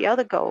all of the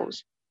other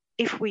goals.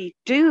 If we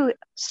do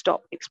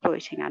stop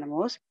exploiting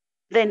animals,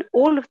 then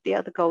all of the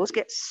other goals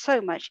get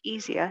so much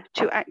easier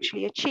to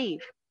actually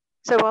achieve.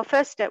 So our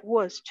first step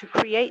was to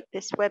create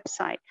this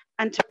website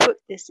and to put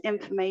this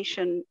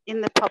information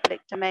in the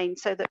public domain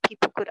so that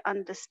people could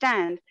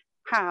understand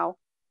how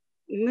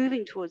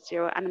moving towards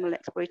zero animal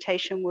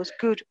exploitation was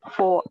good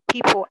for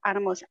people,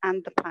 animals,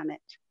 and the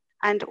planet,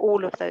 and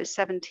all of those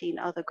 17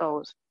 other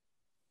goals.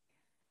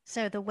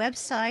 So the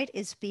website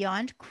is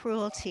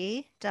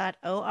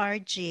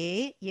beyondcruelty.org.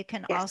 You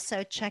can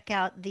also check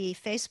out the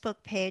Facebook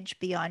page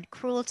Beyond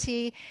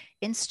Cruelty,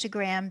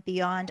 Instagram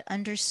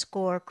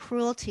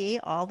Beyond_Cruelty.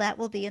 All that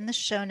will be in the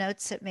show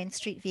notes at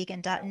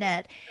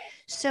mainstreetvegan.net.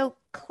 So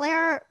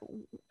Claire,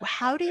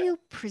 how do you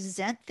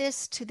present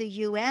this to the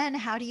UN?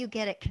 How do you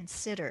get it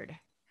considered?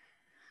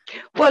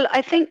 Well,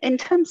 I think in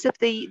terms of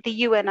the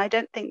UN, I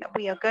don't think that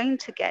we are going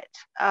to get,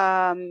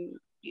 an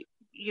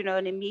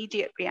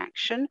immediate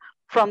reaction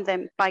from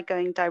them by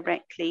going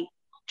directly,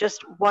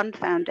 just one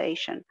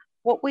foundation.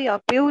 What we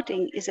are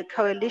building is a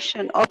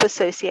coalition of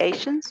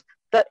associations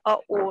that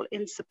are all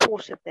in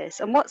support of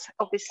this. And what's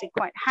obviously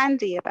quite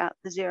handy about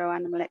the zero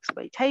animal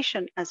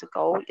exploitation as a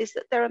goal is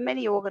that there are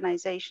many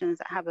organizations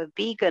that have a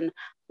vegan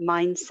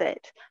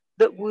mindset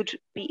that would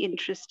be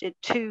interested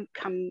to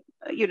come,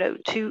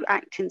 to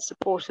act in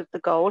support of the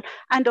goal.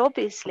 And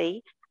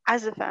obviously,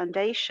 as a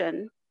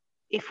foundation,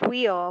 if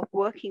we are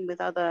working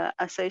with other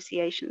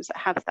associations that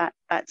have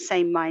that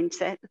same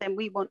mindset, then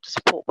we want to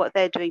support what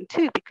they're doing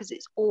too, because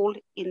it's all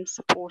in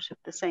support of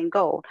the same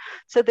goal.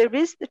 So there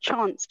is the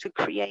chance to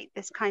create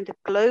this kind of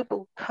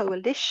global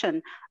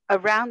coalition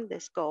around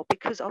this goal,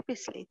 because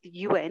obviously the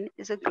UN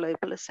is a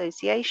global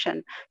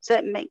association. So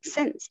it makes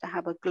sense to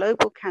have a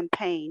global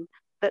campaign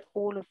that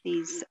all of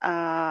these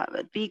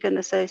vegan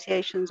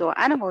associations or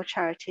animal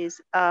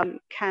charities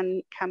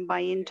can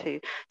buy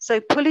into. So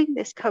pulling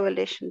this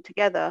coalition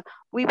together,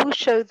 we will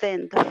show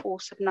then the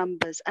force of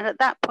numbers. And at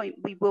that point,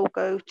 we will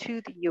go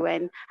to the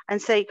UN and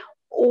say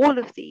all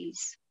of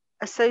these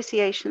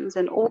associations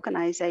and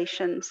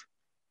organizations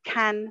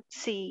can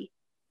see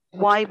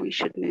why we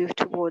should move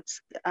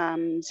towards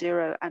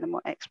zero animal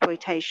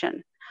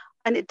exploitation.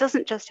 And it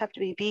doesn't just have to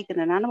be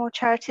vegan and animal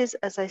charities.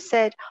 As I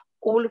said,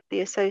 all of the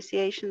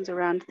associations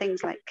around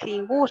things like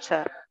clean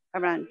water,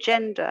 around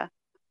gender,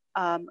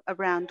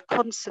 around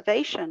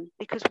conservation,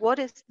 because what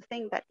is the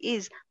thing that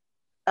is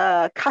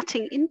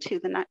cutting into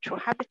the natural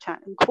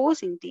habitat and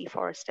causing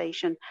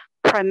deforestation?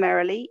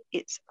 Primarily,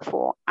 it's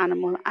for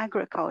animal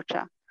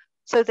agriculture.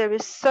 So there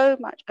is so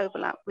much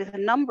overlap with a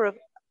number of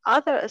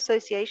other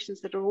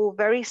associations that are all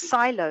very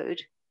siloed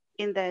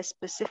in their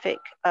specific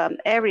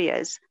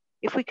areas.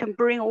 If we can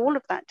bring all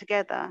of that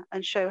together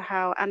and show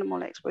how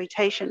animal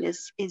exploitation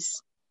is a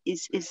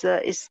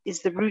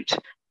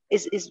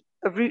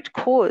root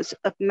cause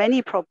of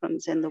many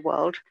problems in the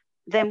world,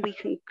 then we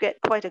can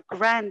get quite a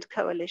grand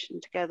coalition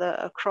together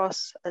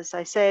across, as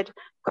I said,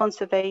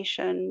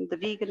 conservation, the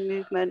vegan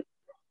movement,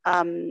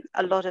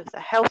 a lot of the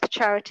health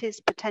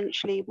charities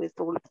potentially, with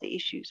all of the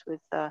issues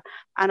with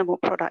animal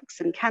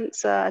products and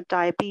cancer,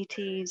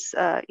 diabetes,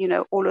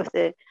 all of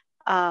the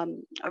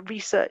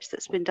research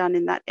that's been done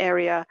in that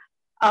area.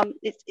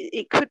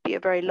 It could be a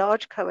very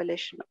large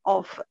coalition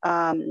of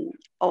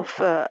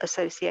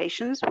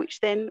associations, which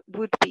then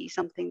would be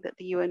something that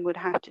the UN would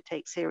have to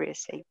take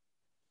seriously.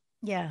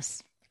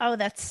 Yes. Oh,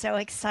 that's so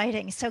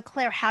exciting. So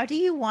Claire, how do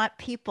you want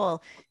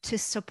people to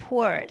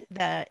support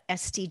the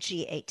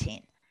SDG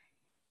 18?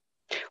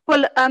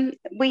 Well,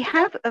 we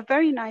have a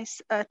very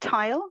nice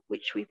tile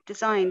which we've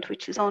designed,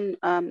 which is on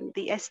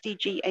the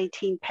SDG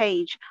 18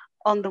 page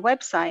on the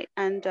website,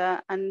 and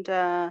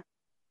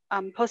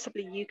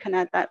possibly you can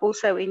add that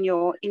also in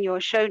your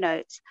show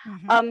notes.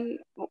 Mm-hmm.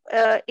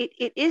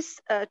 It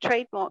is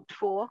trademarked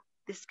for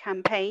this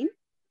campaign,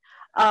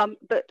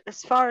 but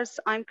as far as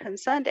I'm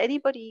concerned,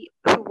 anybody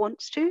who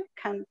wants to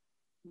can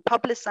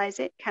publicize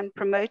it, can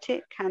promote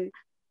it, can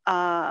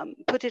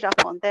put it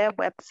up on their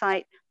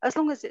website, as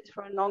long as it's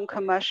for a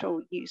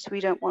non-commercial use.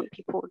 We don't want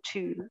people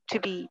to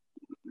be,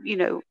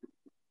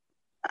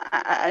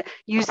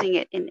 using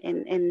it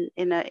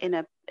in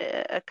a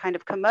kind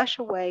of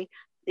commercial way.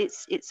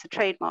 It's a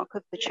trademark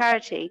of the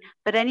charity,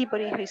 but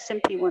anybody who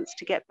simply wants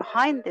to get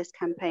behind this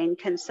campaign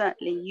can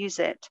certainly use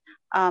it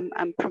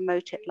and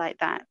promote it like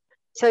that.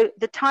 So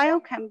the tile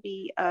can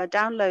be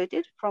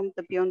downloaded from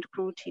the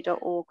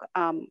beyondcruelty.org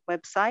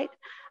website.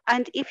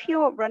 And if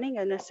you're running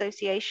an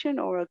association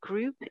or a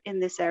group in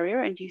this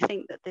area and you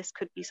think that this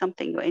could be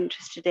something you're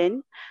interested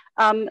in,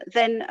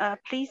 then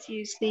please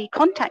use the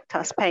contact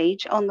us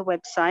page on the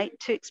website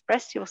to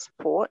express your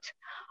support.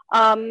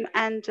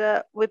 And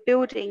we're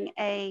building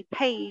a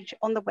page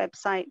on the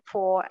website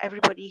for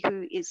everybody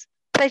who is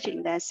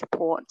pledging their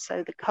support.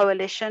 So the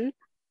coalition,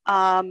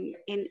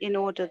 in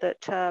order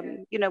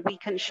that we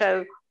can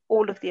show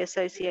all of the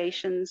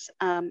associations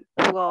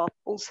who are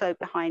also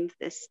behind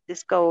this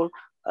goal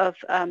of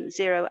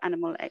zero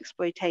animal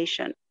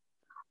exploitation.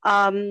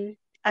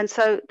 And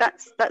so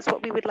that's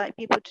what we would like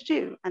people to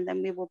do. And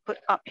then we will put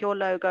up your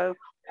logo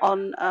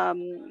on,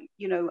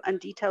 and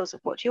details of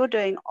what you're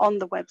doing on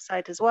the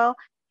website as well,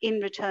 in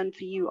return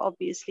for you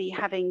obviously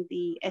having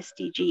the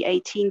SDG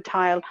 18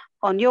 tile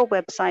on your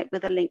website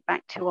with a link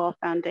back to our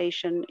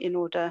foundation, in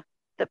order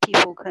that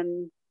people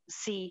can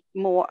see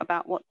more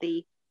about what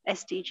the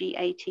SDG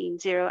 18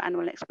 zero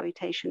animal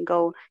exploitation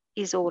goal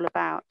is all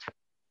about.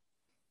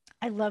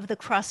 I love the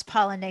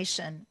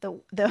cross-pollination.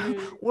 The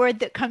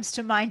word that comes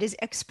to mind is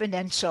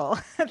exponential.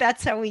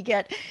 That's how we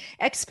get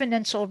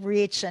exponential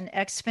reach and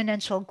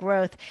exponential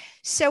growth.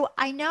 So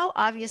I know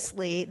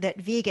obviously that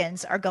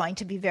vegans are going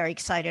to be very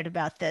excited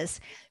about this,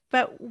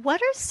 but what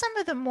are some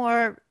of the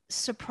more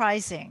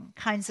surprising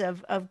kinds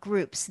of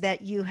groups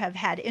that you have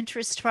had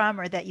interest from,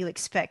 or that you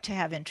expect to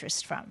have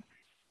interest from?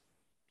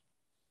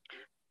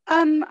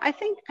 I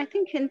think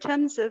in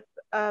terms of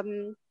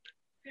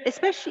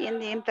especially in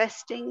the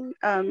investing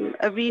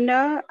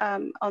arena,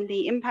 on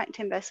the impact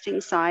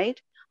investing side,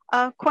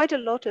 quite a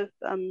lot of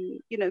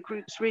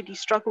groups really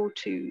struggle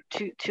to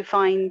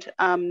find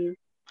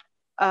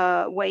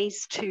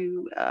ways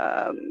to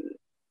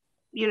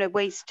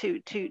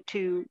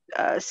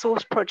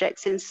source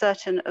projects in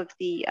certain of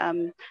the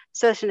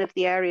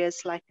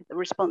areas, like the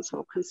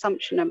responsible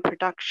consumption and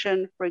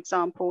production, for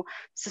example,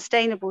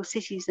 sustainable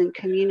cities and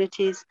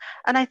communities.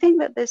 And I think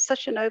that there's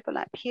such an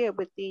overlap here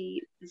with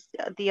the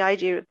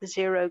idea of the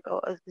zero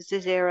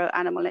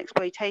animal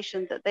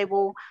exploitation, that they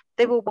will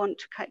want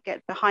to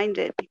get behind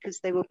it,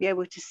 because they will be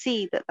able to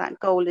see that that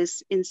goal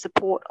is in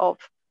support of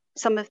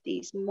some of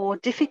these more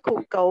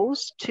difficult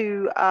goals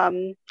to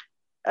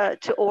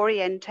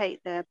orientate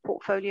their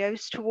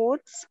portfolios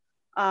towards.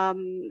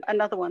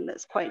 Another one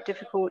that's quite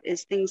difficult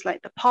is things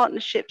like the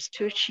partnerships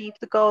to achieve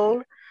the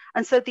goal.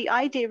 And so the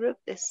idea of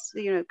this,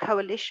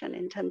 coalition,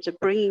 in terms of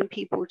bringing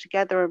people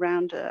together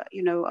around, a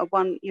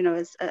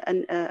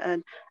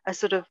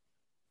sort of,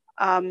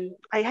 I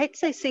hate to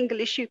say single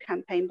issue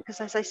campaign,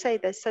 because as I say,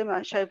 there's so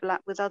much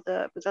overlap with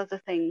other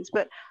things,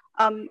 but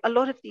a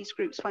lot of these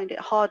groups find it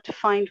hard to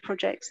find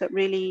projects that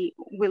really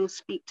will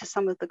speak to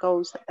some of the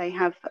goals that they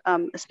have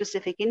a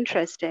specific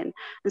interest in.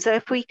 And so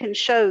if we can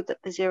show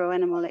that the zero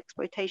animal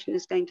exploitation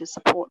is going to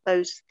support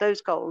those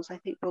goals, I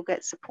think we'll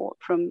get support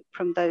from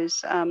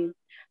those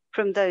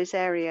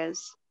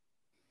areas.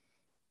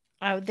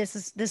 Oh,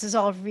 this is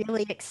all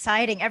really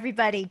exciting.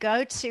 Everybody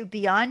go to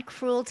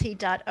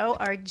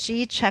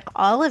beyondcruelty.org, check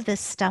all of this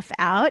stuff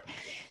out.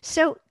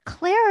 So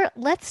Claire,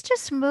 let's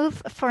just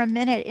move for a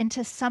minute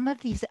into some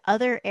of these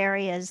other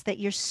areas that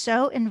you're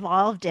so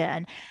involved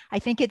in. I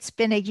think it's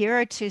been a year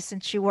or two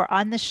since you were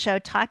on the show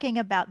talking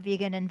about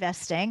vegan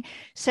investing.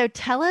 So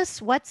tell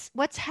us what's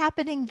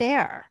happening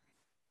there.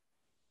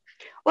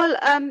 Well,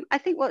 I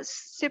think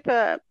what's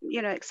super,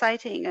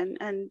 exciting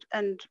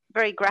and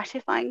very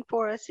gratifying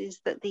for us is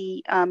that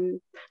the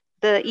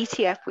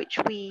ETF, which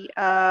we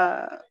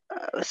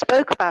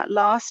spoke about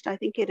last, I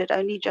think it had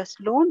only just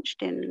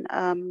launched in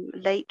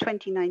late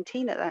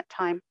 2019 at that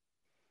time.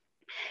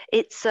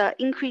 It's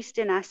increased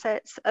in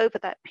assets over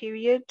that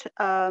period.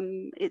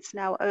 It's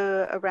now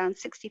around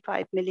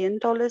 $65 million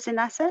in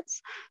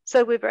assets.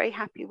 So we're very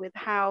happy with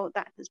how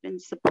that has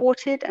been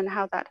supported and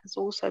how that has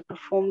also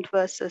performed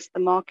versus the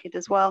market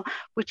as well,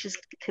 which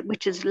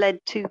has led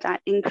to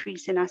that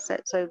increase in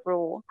assets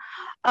overall.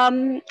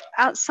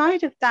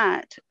 Outside of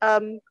that,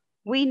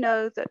 we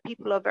know that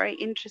people are very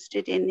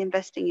interested in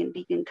investing in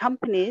vegan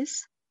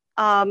companies,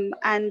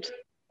 and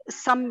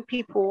some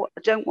people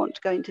don't want to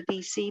go into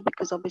VC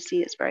because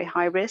obviously it's very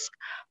high risk.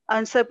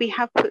 And so we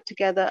have put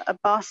together a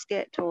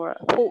basket or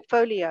a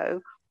portfolio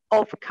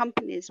of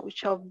companies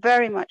which are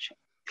very much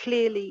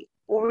clearly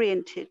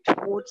oriented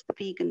towards the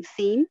vegan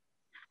theme,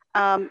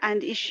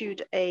 and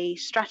issued a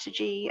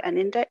strategy, an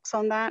index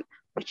on that,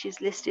 which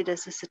is listed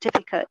as a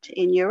certificate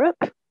in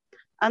Europe.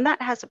 And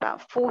that has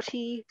about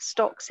 40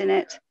 stocks in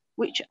it,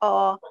 which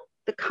are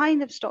the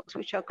kind of stocks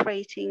which are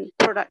creating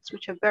products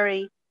which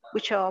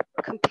are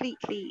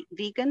completely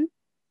vegan,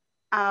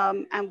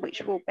 and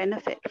which will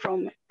benefit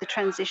from the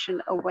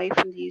transition away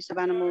from the use of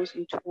animals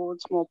and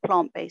towards more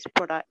plant-based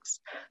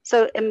products.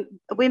 So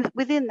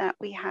within that,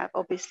 we have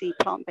obviously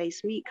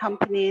plant-based meat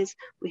companies,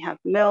 we have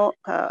milk,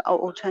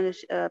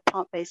 alternative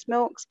plant-based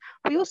milks.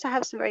 We also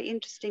have some very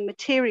interesting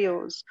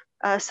materials,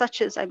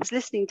 such as, I was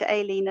listening to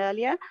Aileen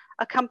earlier,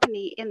 a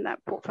company in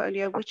that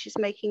portfolio which is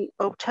making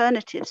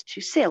alternatives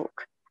to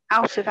silk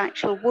out of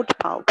actual wood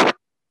pulp.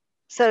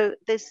 So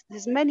there's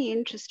many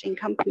interesting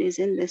companies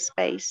in this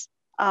space.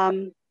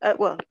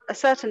 Well, a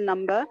certain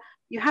number.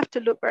 You have to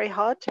look very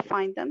hard to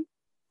find them.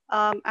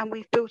 And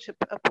we've built a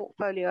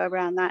portfolio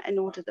around that in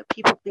order that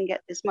people can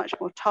get this much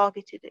more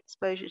targeted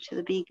exposure to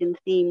the vegan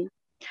theme.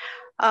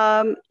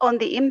 On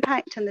the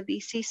impact and the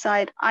VC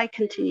side, I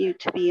continue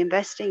to be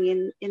investing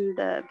in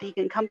the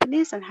vegan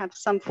companies and have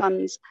some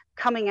funds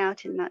coming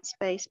out in that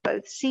space,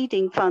 both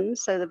seeding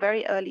funds, so the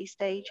very early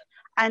stage,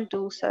 and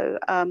also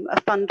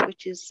a fund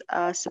which is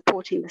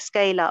supporting the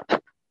scale up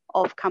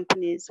of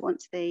companies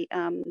once they're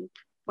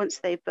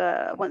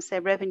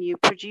revenue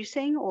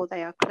producing or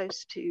they are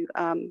close to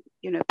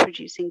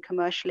producing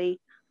commercially,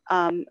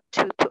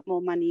 to put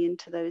more money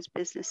into those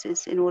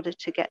businesses in order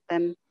to get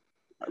them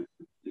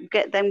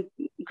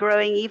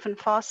growing even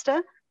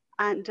faster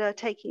and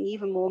taking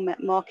even more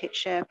market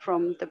share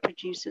from the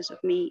producers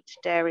of meat,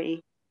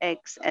 dairy,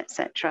 eggs,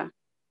 etc.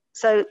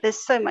 So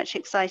there's so much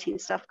exciting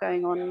stuff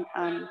going on,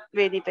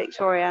 really,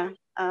 Victoria.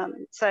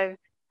 So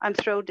I'm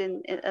thrilled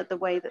at the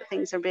way that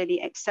things are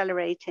really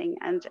accelerating,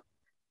 and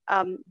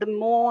the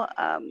more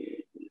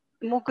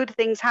good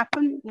things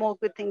happen, more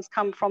good things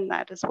come from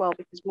that as well,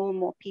 because more and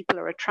more people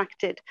are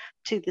attracted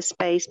to the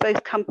space,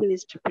 both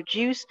companies to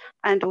produce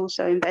and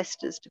also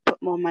investors to put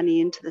more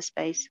money into the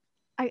space.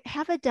 I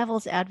have a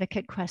devil's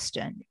advocate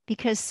question,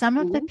 because some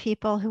of the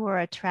people who are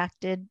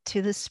attracted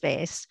to the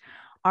space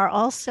are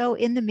also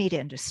in the meat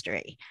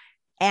industry,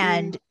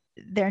 and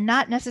they're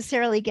not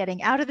necessarily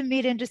getting out of the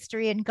meat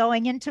industry and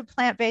going into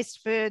plant-based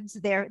foods.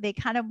 They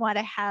kind of want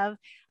to have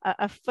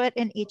a foot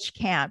in each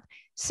camp.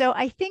 So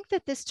I think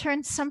that this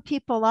turns some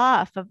people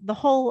off of the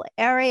whole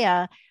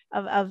area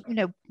of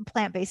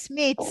plant-based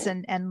meats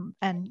and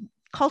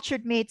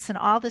cultured meats and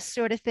all this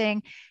sort of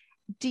thing.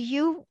 Do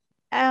you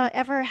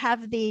ever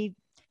have the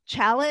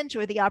challenge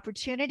or the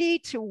opportunity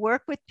to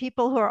work with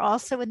people who are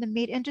also in the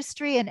meat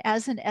industry? And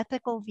as an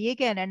ethical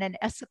vegan and an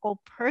ethical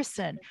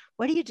person,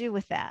 what do you do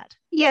with that?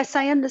 Yes,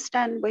 I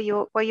understand where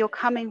you're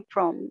coming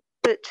from.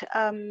 But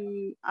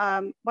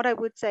what I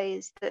would say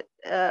is that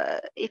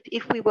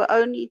if we were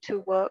only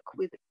to work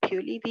with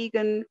purely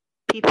vegan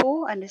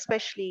people, and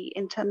especially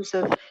in terms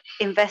of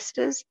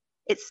investors,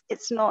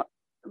 it's not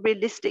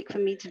realistic for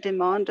me to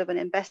demand of an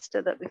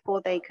investor that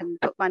before they can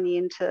put money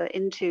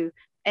into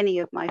any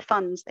of my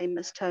funds, they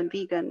must turn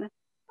vegan.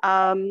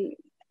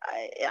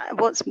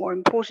 What's more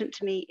important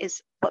to me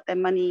is what their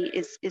money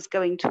is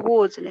going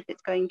towards, and if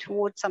it's going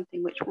towards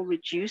something which will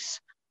reduce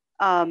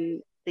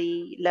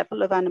the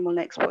level of animal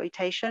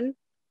exploitation,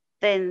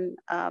 then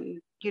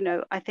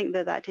I think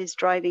that is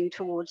driving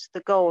towards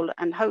the goal.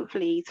 And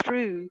hopefully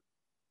through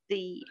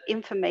the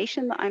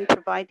information that I'm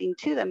providing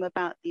to them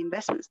about the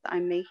investments that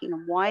I'm making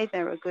and why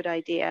they're a good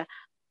idea,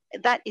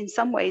 that in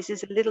some ways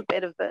is a little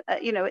bit of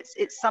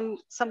it's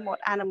somewhat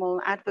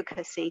animal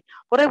advocacy.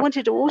 What I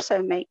wanted to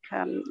also make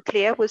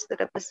clear was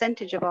that a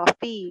percentage of our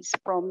fees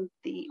from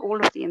all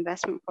of the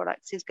investment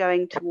products is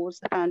going towards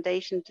the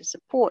foundation to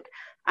support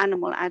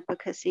animal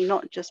advocacy,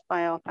 not just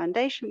by our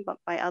foundation but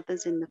by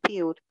others in the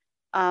field.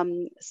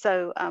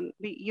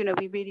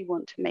 We really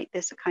want to make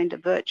this a kind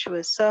of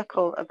virtuous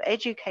circle of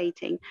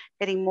educating,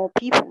 getting more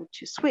people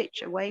to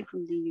switch away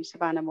from the use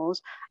of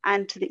animals,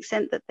 and to the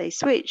extent that they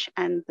switch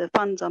and the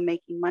funds are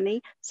making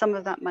money, some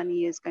of that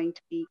money is going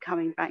to be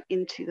coming back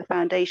into the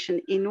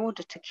foundation in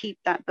order to keep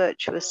that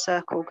virtuous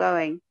circle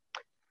going.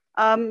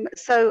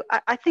 So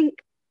I think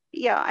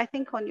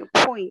on your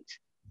point,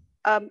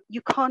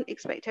 you can't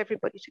expect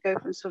everybody to go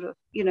from sort of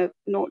 0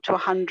 to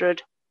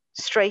 100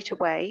 straight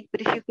away,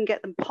 but if you can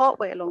get them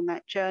partway along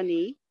that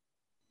journey,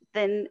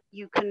 then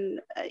you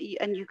can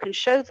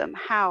show them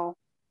how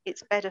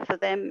it's better for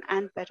them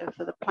and better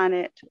for the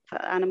planet,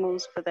 for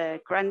animals, for their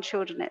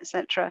grandchildren,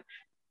 etc.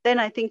 Then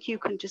I think you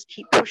can just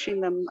keep pushing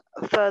them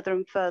further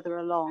and further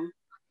along.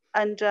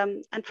 And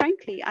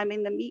frankly, I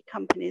mean, the meat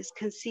companies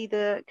can see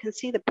the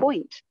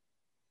point.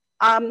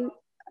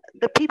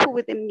 The people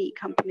within meat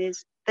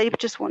companies, they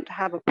just want to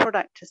have a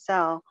product to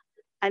sell.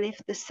 And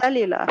if the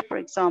cellular, for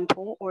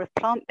example, or if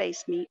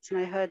plant-based meats, and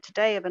I heard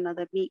today of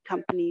another meat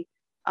company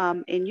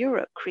in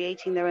Europe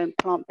creating their own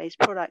plant-based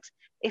products,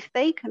 if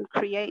they can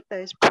create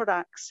those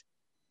products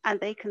and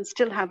they can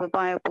still have a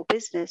viable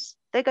business,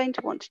 they're going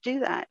to want to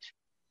do that.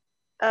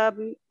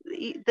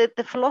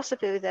 The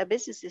philosophy of their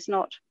business is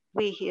not,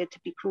 we're here to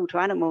be cruel to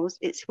animals,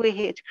 it's we're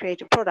here to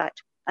create a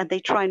product, and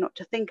they try not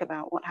to think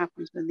about what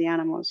happens with the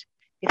animals.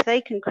 If they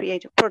can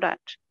create a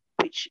product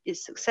which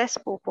is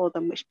successful for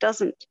them, which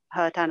doesn't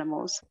hurt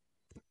animals,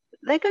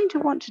 they're going to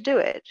want to do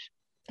it.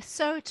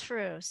 So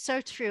true,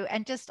 so true.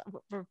 And just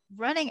we're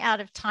running out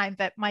of time,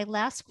 but my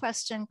last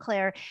question,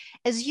 Claire,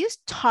 as you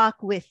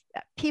talk with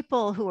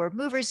people who are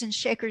movers and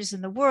shakers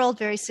in the world,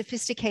 very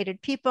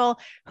sophisticated people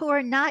who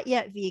are not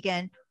yet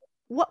vegan,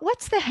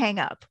 what's the hang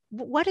up?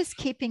 What is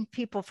keeping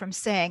people from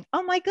saying,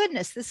 oh my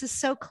goodness, this is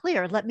so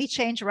clear, let me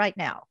change right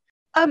now?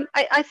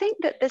 I think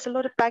that there's a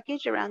lot of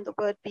baggage around the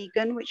word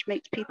vegan, which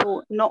makes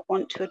people not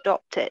want to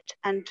adopt it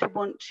and to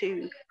want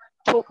to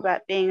talk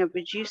about being a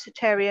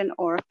reducitarian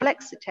or a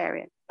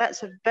flexitarian.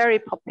 That's a very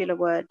popular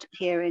word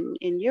here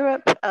in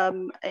Europe,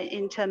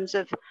 in terms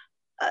of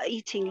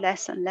eating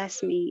less and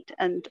less meat,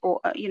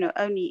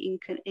 only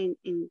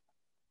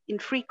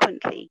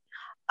infrequently.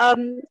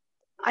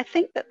 I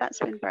think that that's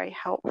been very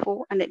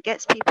helpful, and it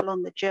gets people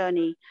on the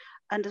journey.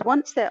 And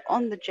once they're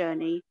on the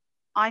journey,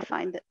 I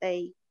find that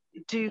they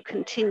do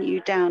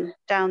continue down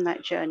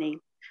that journey.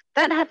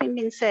 That having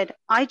been said,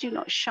 I do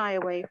not shy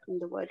away from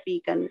the word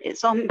vegan.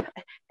 It's on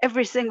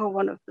every single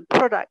one of the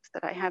products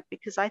that I have,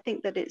 because I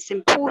think that it's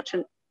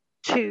important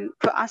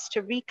for us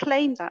to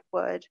reclaim that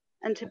word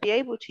and to be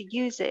able to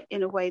use it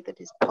in a way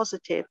that is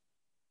positive.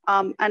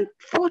 And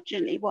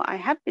fortunately, what I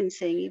have been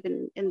seeing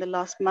even in the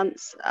last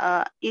months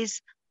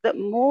is that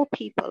more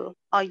people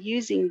are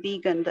using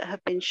vegan that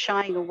have been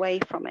shying away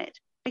from it,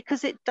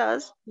 because it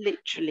does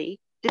literally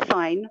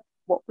define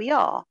what we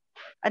are.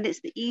 And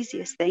it's the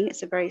easiest thing.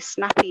 It's a very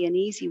snappy and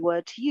easy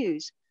word to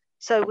use.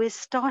 So we're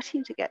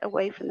starting to get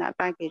away from that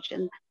baggage.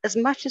 And as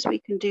much as we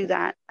can do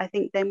that, I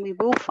think then we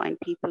will find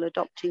people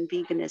adopting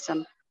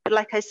veganism. But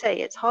like I say,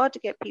 it's hard to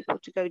get people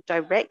to go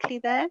directly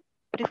there.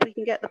 But if we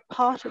can get the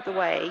part of the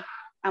way,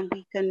 and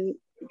we can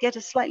get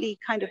a slightly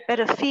kind of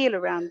better feel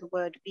around the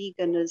word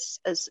vegan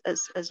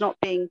as not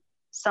being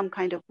some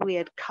kind of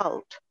weird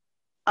cult,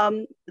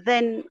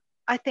 then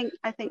I think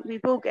we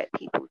will get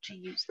people to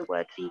use the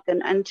word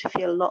vegan and to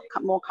feel a lot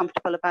more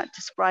comfortable about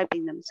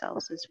describing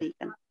themselves as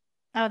vegan.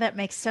 Oh, that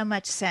makes so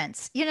much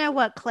sense. You know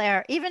what,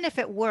 Claire, even if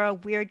it were a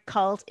weird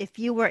cult, if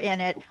you were in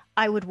it,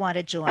 I would want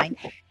to join.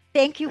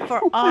 Thank you for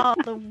all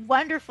the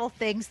wonderful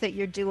things that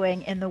you're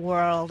doing in the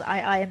world.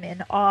 I am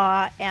in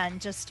awe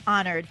and just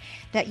honored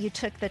that you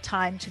took the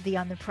time to be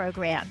on the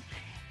program.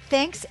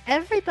 Thanks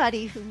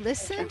everybody who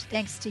listened.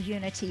 Thanks to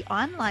Unity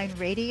Online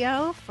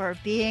Radio for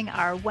being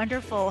our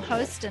wonderful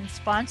host and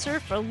sponsor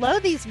for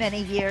these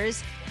many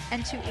years.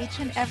 And to each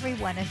and every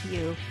one of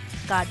you,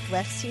 God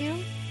bless you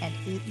and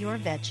eat your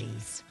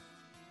veggies.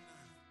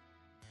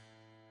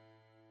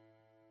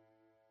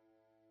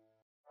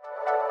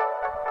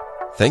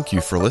 Thank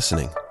you for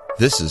listening.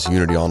 This is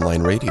Unity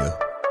Online Radio,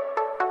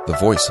 the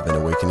voice of an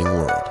awakening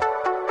world.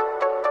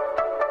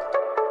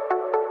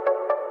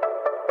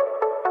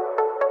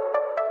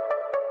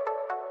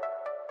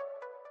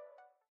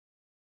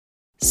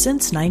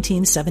 Since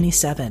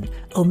 1977,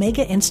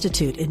 Omega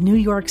Institute in New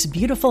York's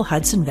beautiful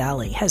Hudson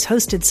Valley has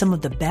hosted some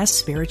of the best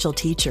spiritual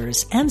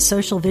teachers and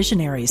social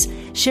visionaries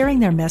sharing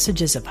their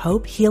messages of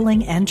hope,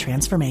 healing, and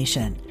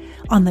transformation.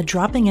 On the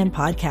Dropping In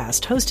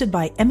podcast, hosted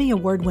by Emmy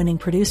Award-winning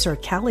producer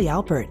Callie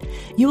Alpert,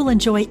 you will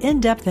enjoy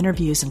in-depth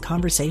interviews and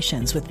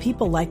conversations with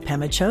people like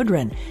Pema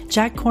Chodron,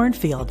 Jack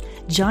Kornfield,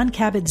 John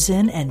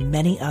Kabat-Zinn, and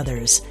many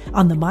others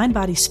on the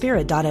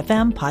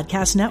MindBodySpirit.fm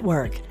podcast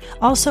network.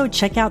 Also,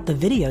 check out the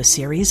video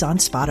series on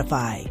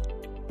Spotify.